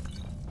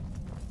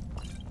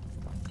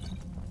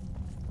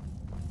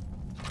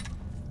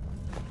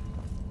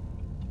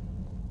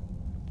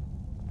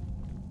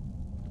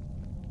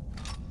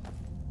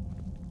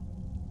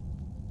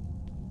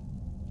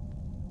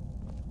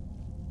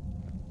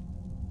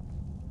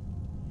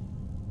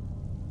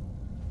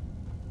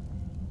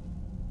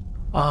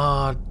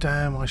 Ah,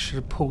 damn, I should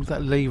have pulled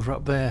that lever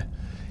up there.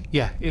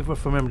 Yeah, if I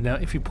remember now,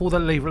 if you pull that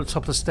lever at the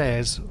top of the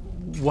stairs,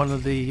 one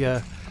of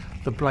the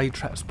blade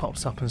traps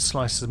pops up and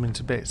slices them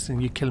into bits,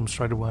 and you kill them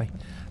straight away,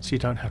 so you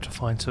don't have to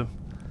find them.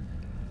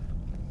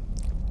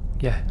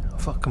 Yeah,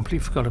 I completely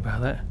forgot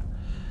about that.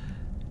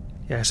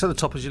 Yeah, so at the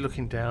top as you're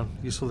looking down,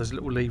 you saw there's a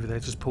little lever there,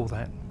 just pull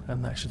that,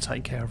 and that should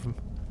take care of them.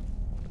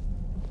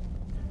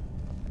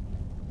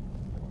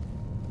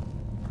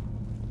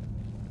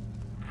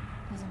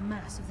 There's a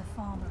mass of the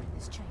Falmer in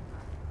this chamber.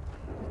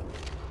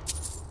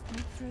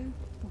 Look through,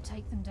 we'll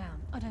take them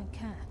down. I don't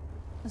care.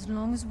 As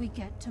long as we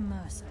get to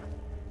Mercer.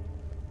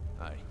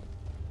 Aye.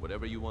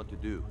 Whatever you want to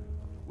do,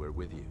 we're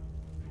with you.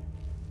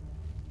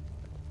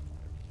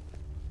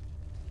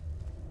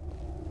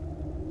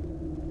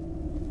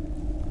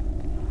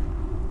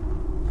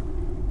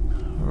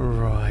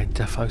 Right,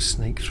 defo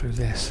sneak through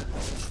this.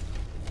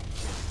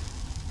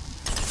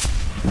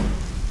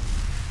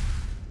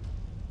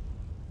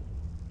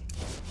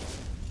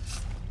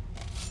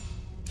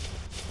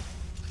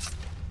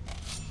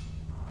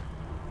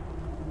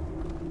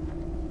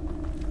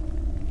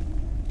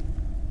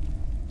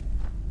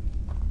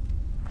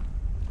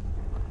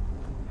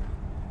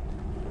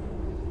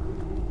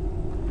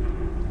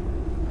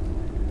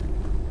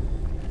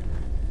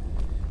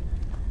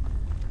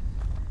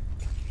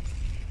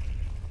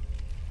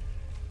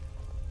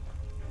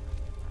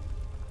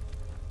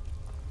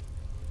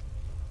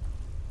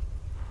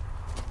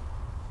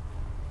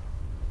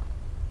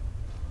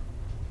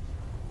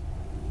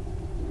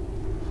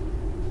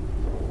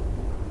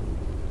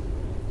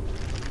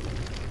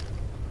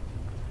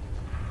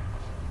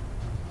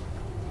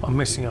 I'm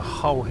missing a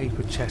whole heap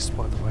of chests,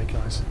 by the way,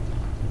 guys.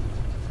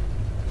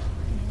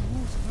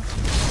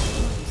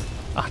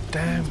 Ah,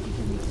 damn.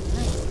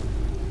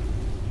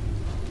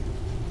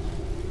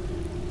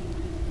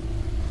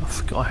 I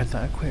forgot I had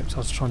that equipped. I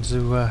was trying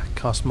to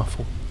cast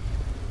Muffle.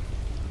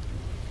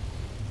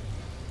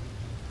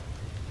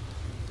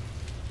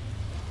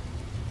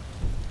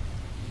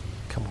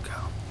 Come on,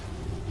 girl.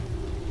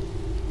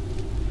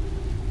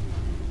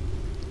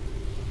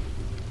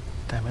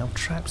 Damn it, I'm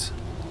trapped.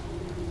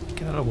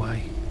 Get out of the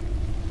way.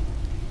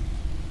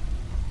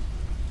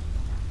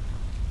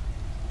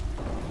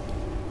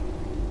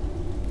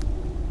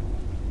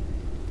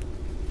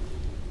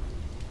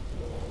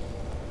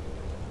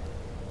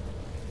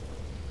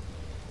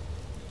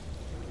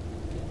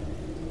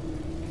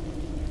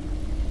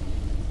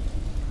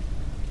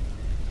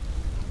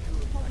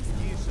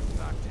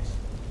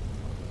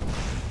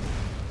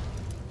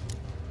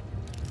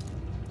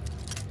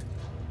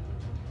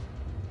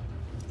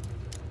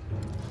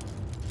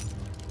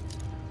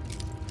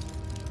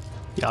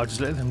 Yeah, I'll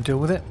just let them deal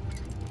with it.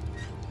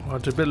 I'll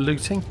do a bit of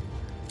looting.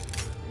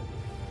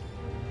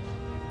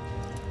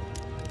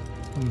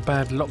 And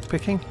bad lock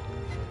picking.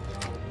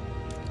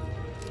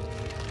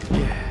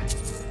 Yeah.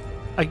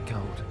 8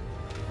 gold.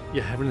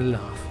 You're having a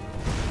laugh.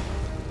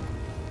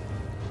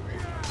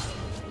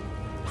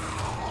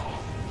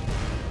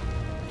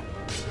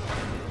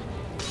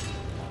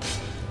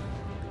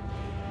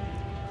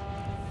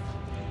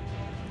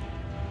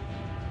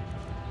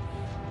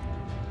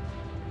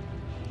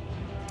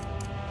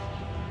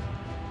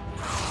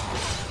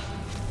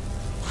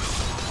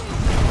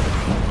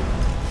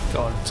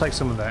 Go on, take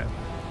some of that.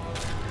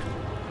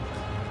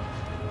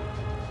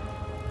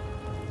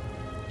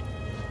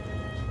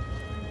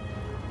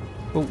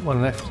 Oh,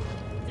 one left.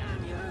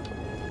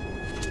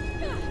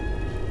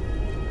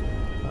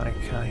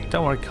 Okay,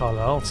 don't worry,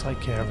 Carla, I'll take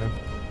care of him.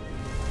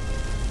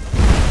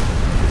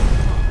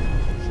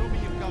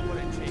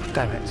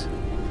 Damn it.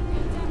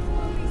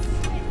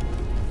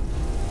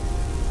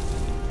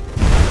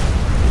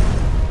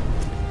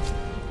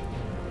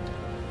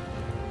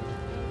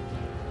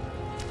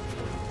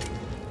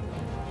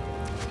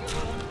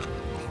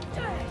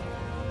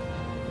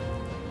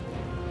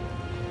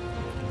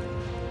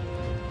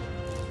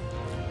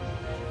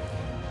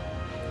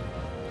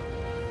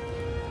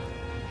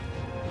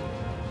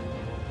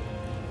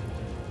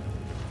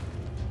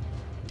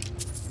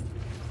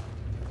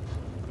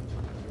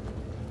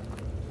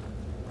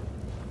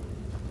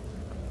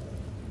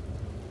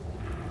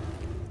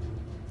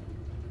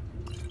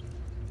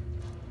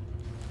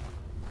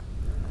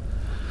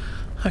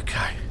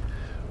 Okay,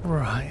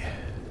 right.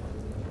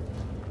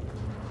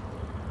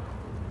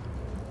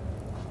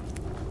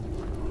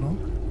 Hold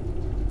on.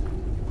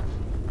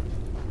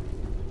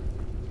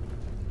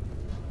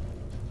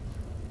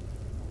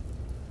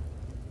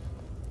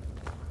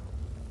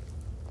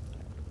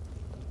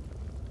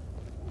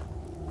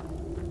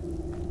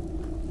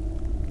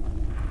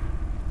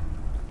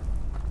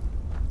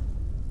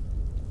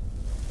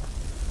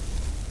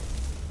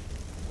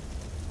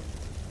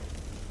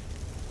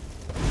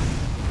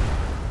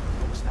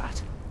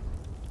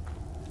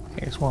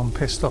 Here's one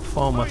pissed off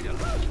Falmer.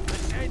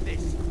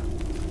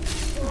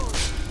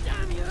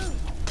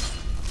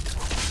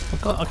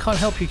 I can't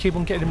help you, keep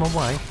on getting in my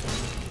way.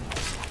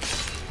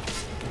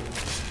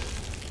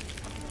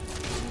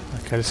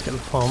 Okay, let's get the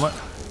Falmer.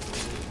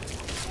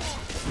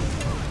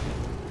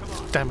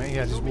 Damn it, he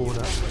had his ward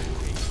up.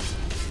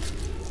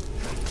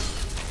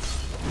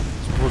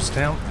 His ward's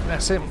down.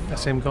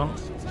 That's him gone.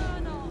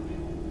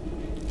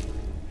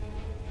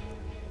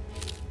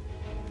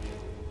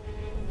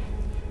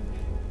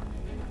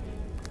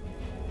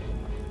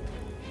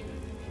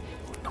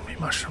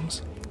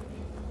 Mushrooms.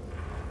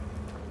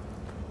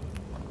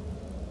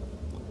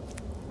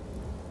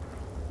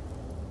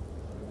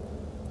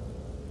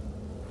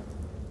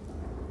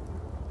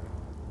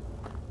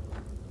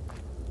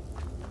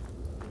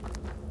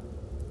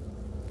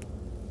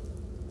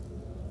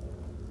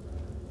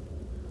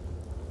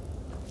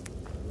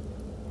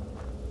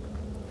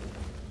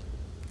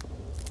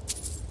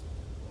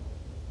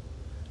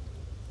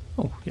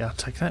 Oh, yeah, I'll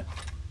take that.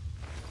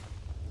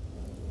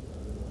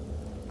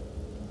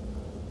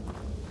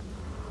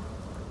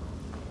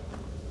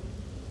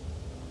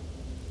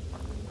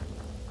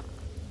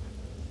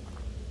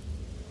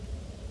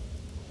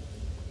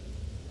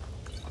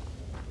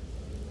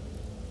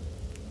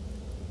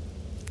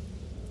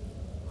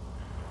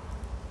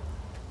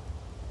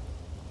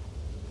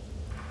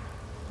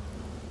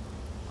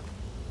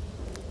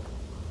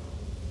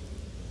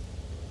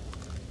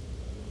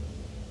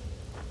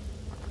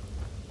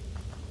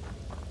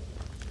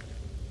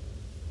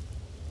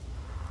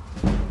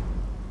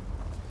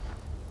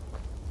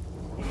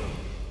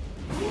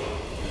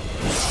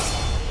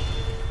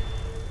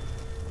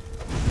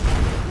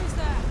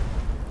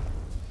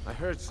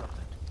 Heard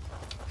something.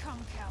 Come,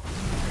 coward.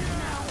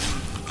 Now,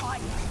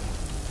 fight.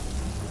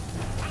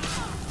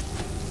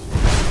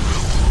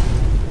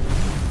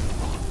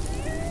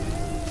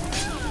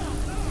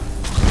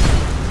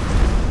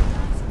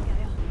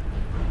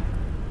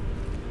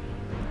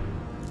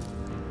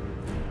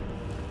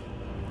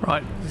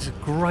 Right, this is a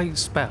great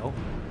spell,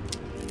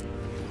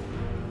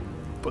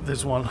 but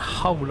there's one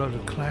whole load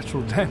of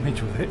collateral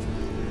damage with it.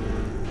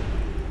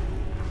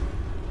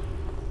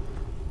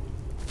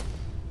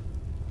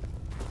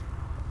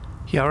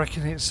 Yeah, I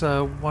reckon it's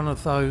one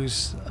of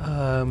those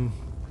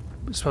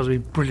it's supposed to be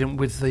brilliant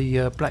with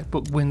the Black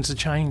Book Winds of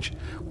Change,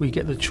 where you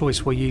get the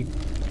choice where you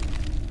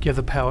give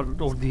the power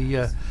or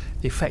the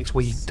effect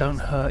where you don't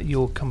hurt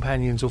your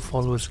companions or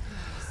followers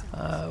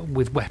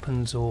with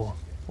weapons or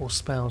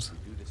spells.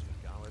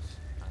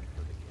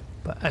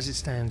 But as it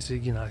stands,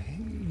 you know,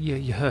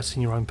 you're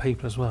hurting your own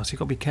people as well, so you've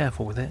got to be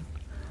careful with it.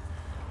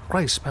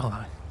 Great spell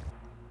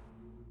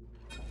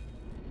though.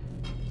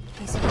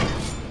 He's here,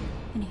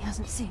 and he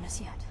hasn't seen us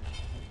yet.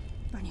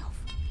 Brynjolf,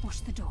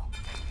 watch the door.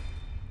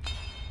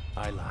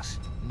 Aye, lass.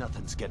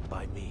 Nothing's get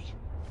by me.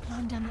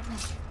 Climb down that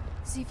ledge.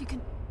 See if you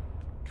can...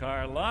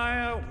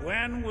 Carlia,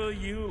 when will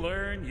you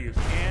learn you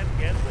can't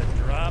get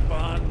the drop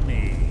on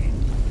me?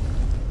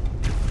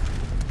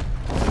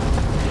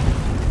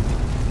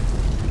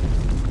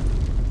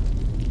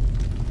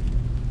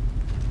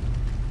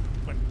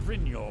 When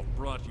Brynjolf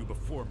brought you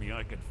before me,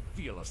 I could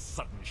feel a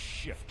sudden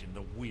shift in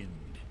the wind.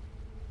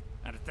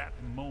 And at that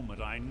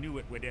moment, I knew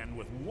it would end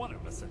with one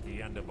of us at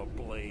the end of a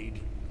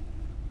blade.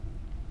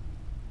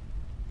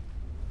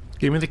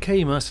 Give me the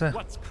key, Mercer.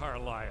 What's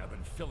Carlia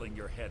been filling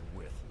your head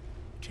with?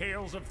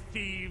 Tales of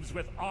thieves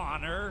with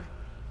honor?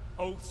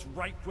 Oaths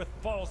ripe with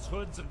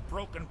falsehoods and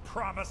broken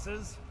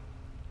promises?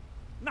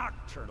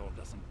 Nocturnal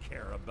doesn't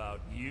care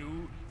about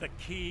you, the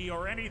key,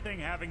 or anything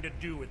having to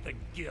do with the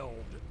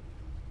guild.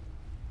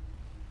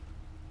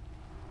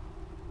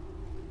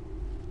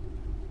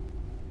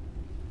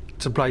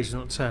 To Blaze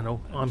Nocturnal,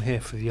 I'm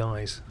here for the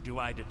eyes. Do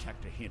I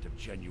detect a hint of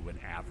genuine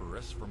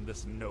avarice from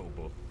this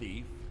noble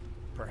thief?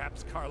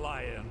 Perhaps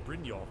Carlia and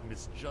Brynjolf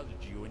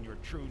misjudged you, and your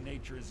true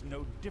nature is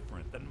no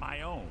different than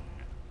my own.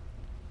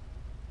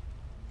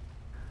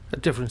 The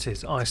difference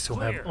is I still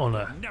have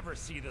honor. You never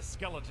see the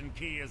skeleton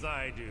key as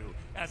I do,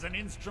 as an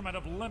instrument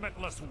of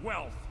limitless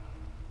wealth.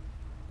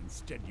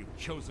 Instead, you've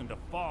chosen to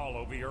fall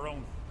over your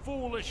own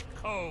foolish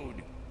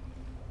code.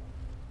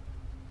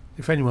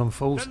 If anyone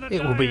falls,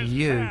 it will be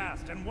you,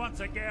 and once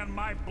again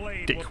my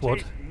blade dickwad. will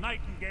taste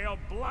nightingale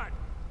blood.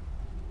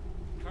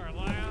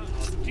 Carlia,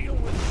 I'll deal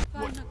with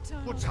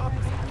What's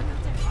happening?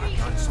 I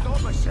can't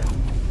stop myself.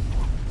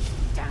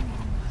 Damn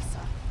you,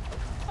 Mercer.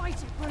 Fight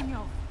it,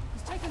 Brynjolf.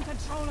 He's taken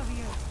control of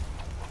you.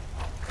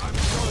 I'm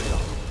sorry,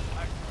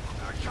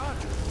 I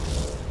can't.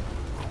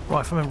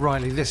 Right, if I remember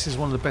rightly, this is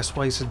one of the best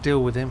ways to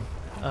deal with him.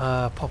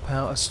 Pop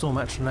out a Storm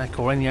Atronach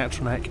or any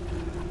Atronach,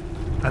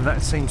 and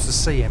that seems to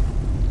see him.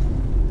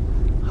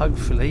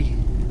 Hopefully,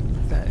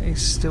 that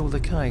is still the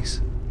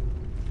case.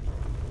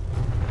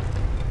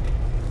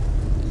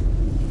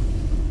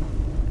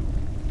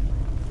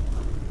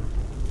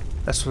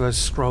 That's where those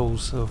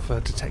scrolls of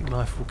detect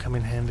life will come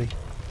in handy.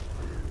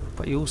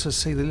 But you also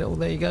see the little,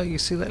 there you go, you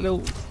see that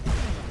little,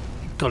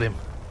 got him.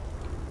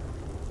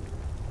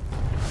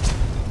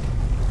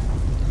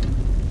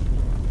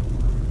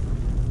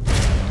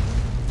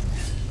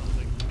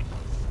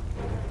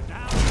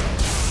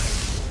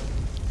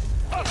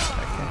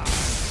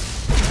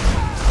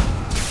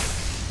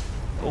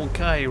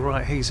 Okay,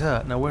 right, he's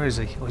hurt. Now where is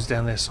he? Oh, he's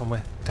down there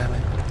somewhere. Damn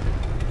it.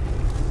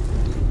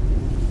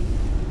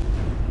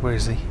 Where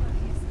is he?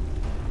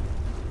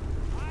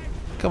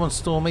 Come on,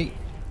 Stormy.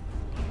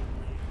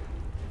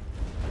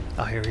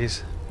 Ah, here he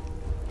is.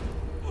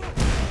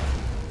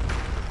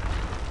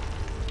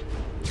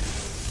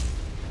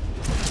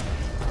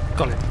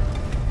 Got him.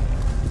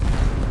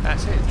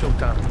 That's it, job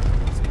done.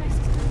 This place is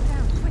going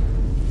down. Quick,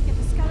 get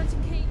the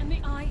skeleton key and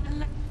the eye and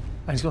let...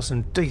 And he's got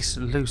some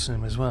decent loot in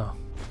him as well.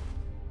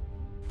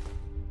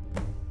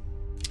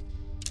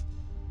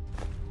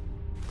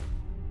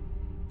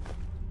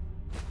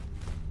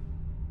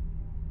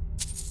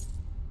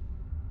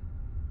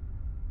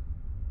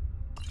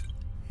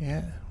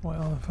 Yeah, white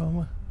armor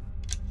Falmer.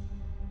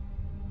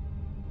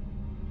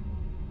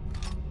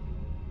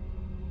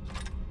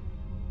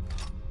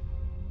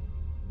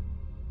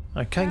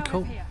 Okay,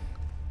 cool.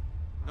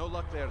 No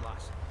luck there,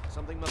 lass.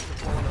 Something must have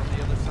fallen on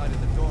the other side of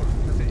the door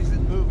because it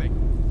isn't moving.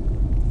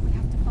 We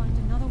have to find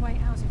another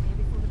way out of here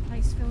before the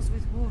place fills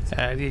with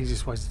water. The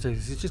easiest way to do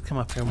this is just come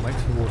up here and wait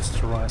for the water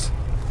to rise.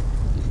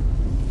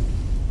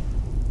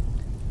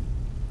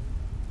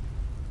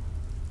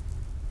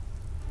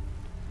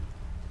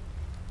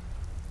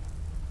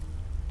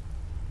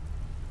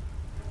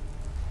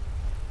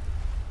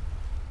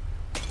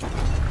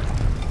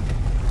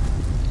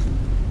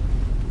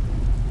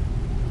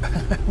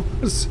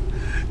 What's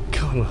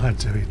Carlisle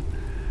doing?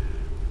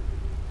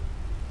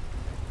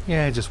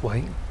 Yeah, just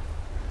wait.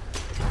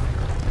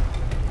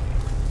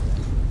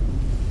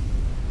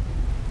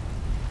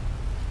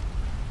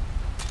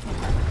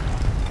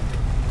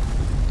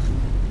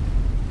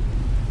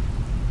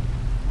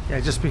 Yeah,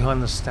 just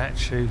behind the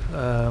statue,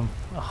 a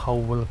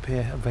hole will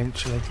appear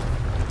eventually,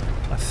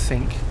 I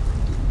think.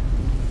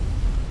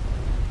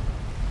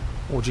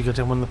 Or do you go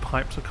down one of the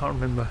pipes? I can't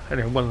remember.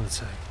 Anyway, one of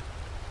the two.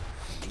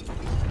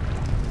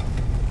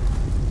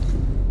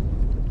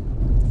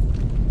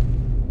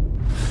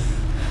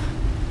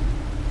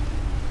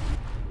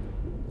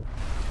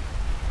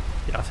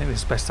 think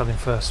it's best done in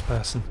first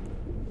person.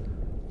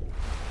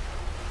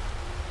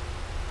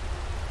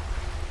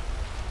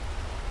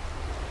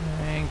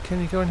 And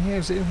can you go in here?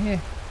 Is it in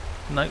here?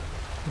 No,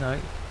 no.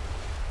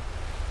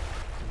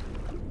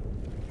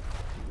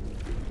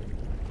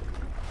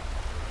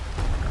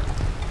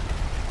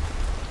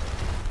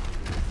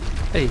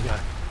 There you go.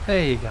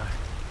 There you go.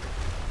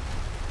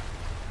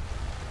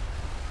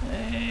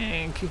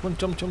 And keep on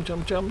jump, jump,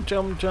 jump, jump,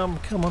 jump,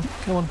 jump. Come on,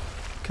 come on,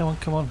 come on,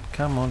 come on,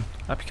 come on.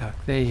 Up you go.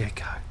 There you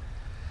go.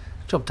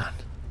 Job done.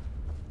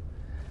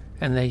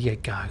 And there you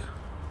go.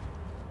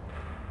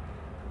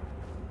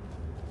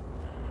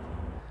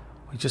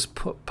 We just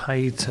put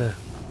paid to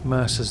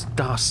Mercer's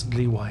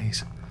dastardly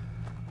ways.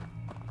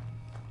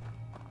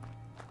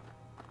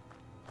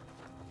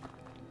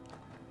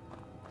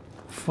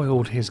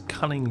 Foiled his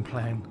cunning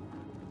plan.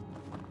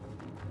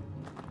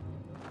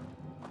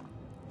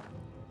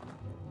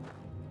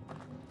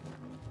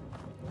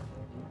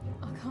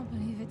 I can't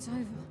believe it's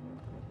over.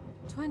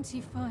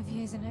 25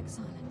 years in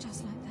exile, and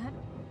just like that,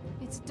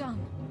 it's done.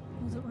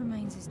 All that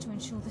remains is to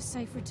ensure the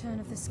safe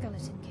return of the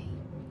skeleton key.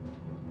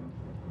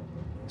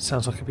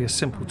 Sounds like it'd be a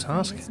simple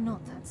task. It's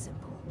not that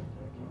simple.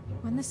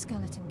 When the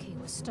skeleton key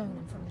was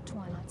stolen from the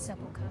Twilight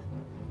Sepulchre,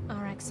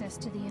 our access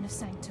to the inner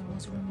sanctum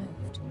was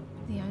removed.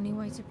 The only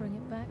way to bring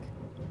it back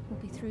will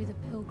be through the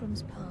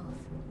Pilgrim's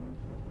Path.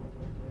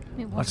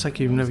 I take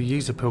it you've never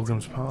used a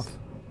Pilgrim's Path.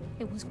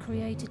 It was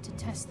created to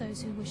test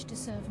those who wish to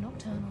serve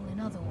Nocturnal in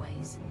other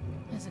ways.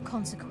 As a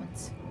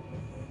consequence,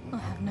 I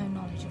have no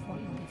knowledge of what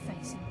you'll be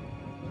facing.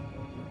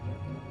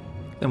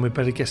 Then we'd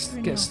better get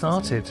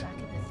started. Back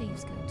at the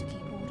Thieves Guild to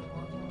keep order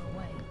while you're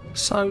away.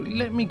 So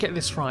let me get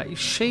this right.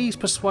 She's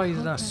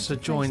persuaded us to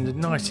join the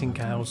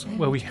Nightingales,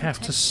 where we have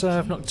to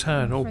serve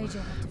Nocturnal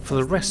for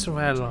the rest of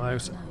our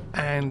lives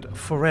and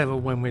forever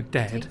when we're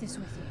dead.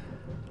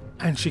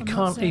 And she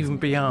can't even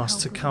be asked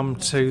to come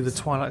to the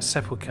Twilight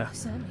Sepulchre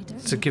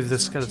to give the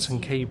skeleton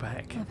key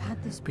back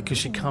because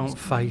she can't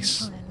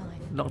face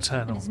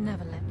Nocturnal.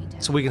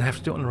 So we're going to have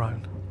to do it on our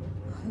own.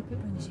 I hope it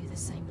brings you the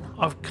same luck.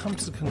 I've come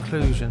to the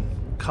conclusion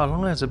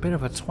Carlia's a bit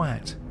of a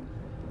twat.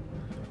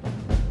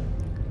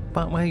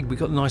 But hey, we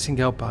got the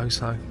Nightingale bow,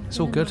 so it's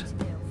all good.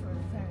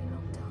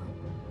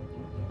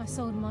 I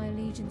sold my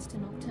allegiance to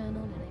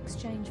Nocturnal in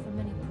exchange for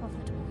many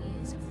profitable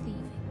years of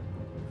thieving.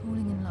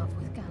 Falling in love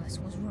with Gallus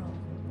was wrong.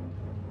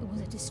 It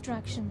was a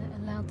distraction that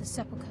allowed the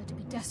sepulchre to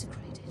be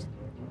desecrated,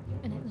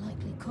 and it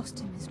likely cost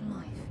him his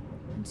life.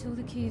 Until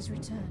the key is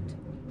returned,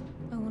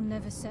 I will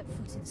never set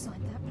foot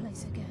inside that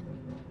place again.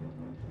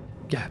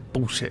 Yeah,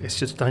 bullshit, it's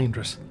just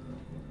dangerous.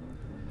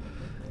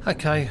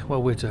 Okay,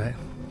 well we'll do it.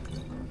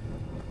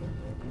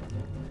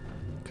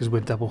 Because we're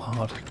double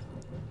hard.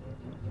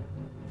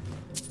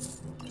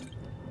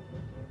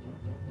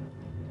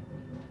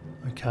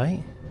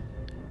 Okay.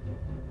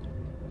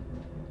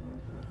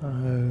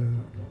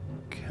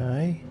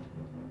 Okay.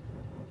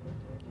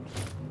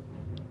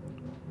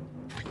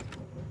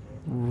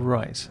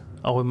 Right.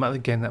 Oh,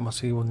 again, that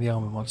must be one of the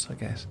armor ones, I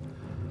guess.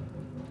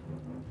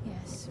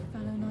 Yes,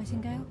 fellow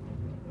Nightingale?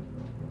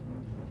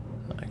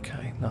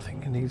 Okay, nothing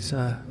needs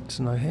to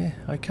know here.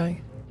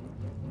 Okay.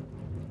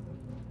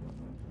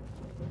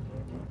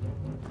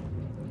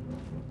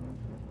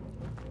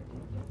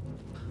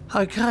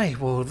 Okay,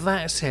 well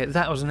that's it.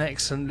 That was an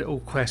excellent little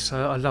quest.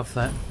 I love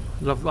that.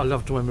 I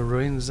love doing the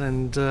ruins,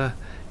 and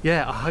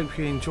yeah, I hope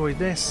you enjoyed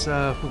this.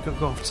 We're going to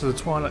go off to the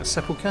Twilight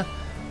Sepulchre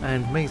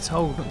and meet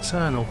old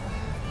Nocturnal,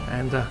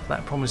 and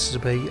that promises to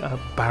be a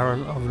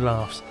barrel of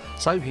laughs.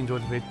 So I hope you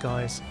enjoyed the vid,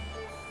 guys.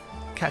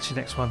 Catch you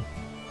next one.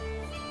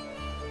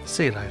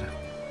 See you later.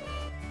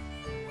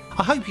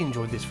 I hope you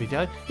enjoyed this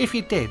video. If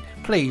you did,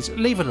 please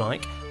leave a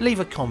like, leave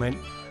a comment,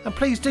 and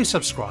please do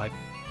subscribe.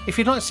 If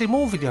you'd like to see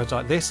more videos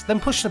like this, then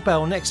push the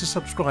bell next to the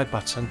subscribe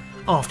button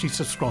after you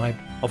subscribe,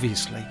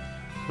 obviously.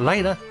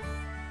 Later.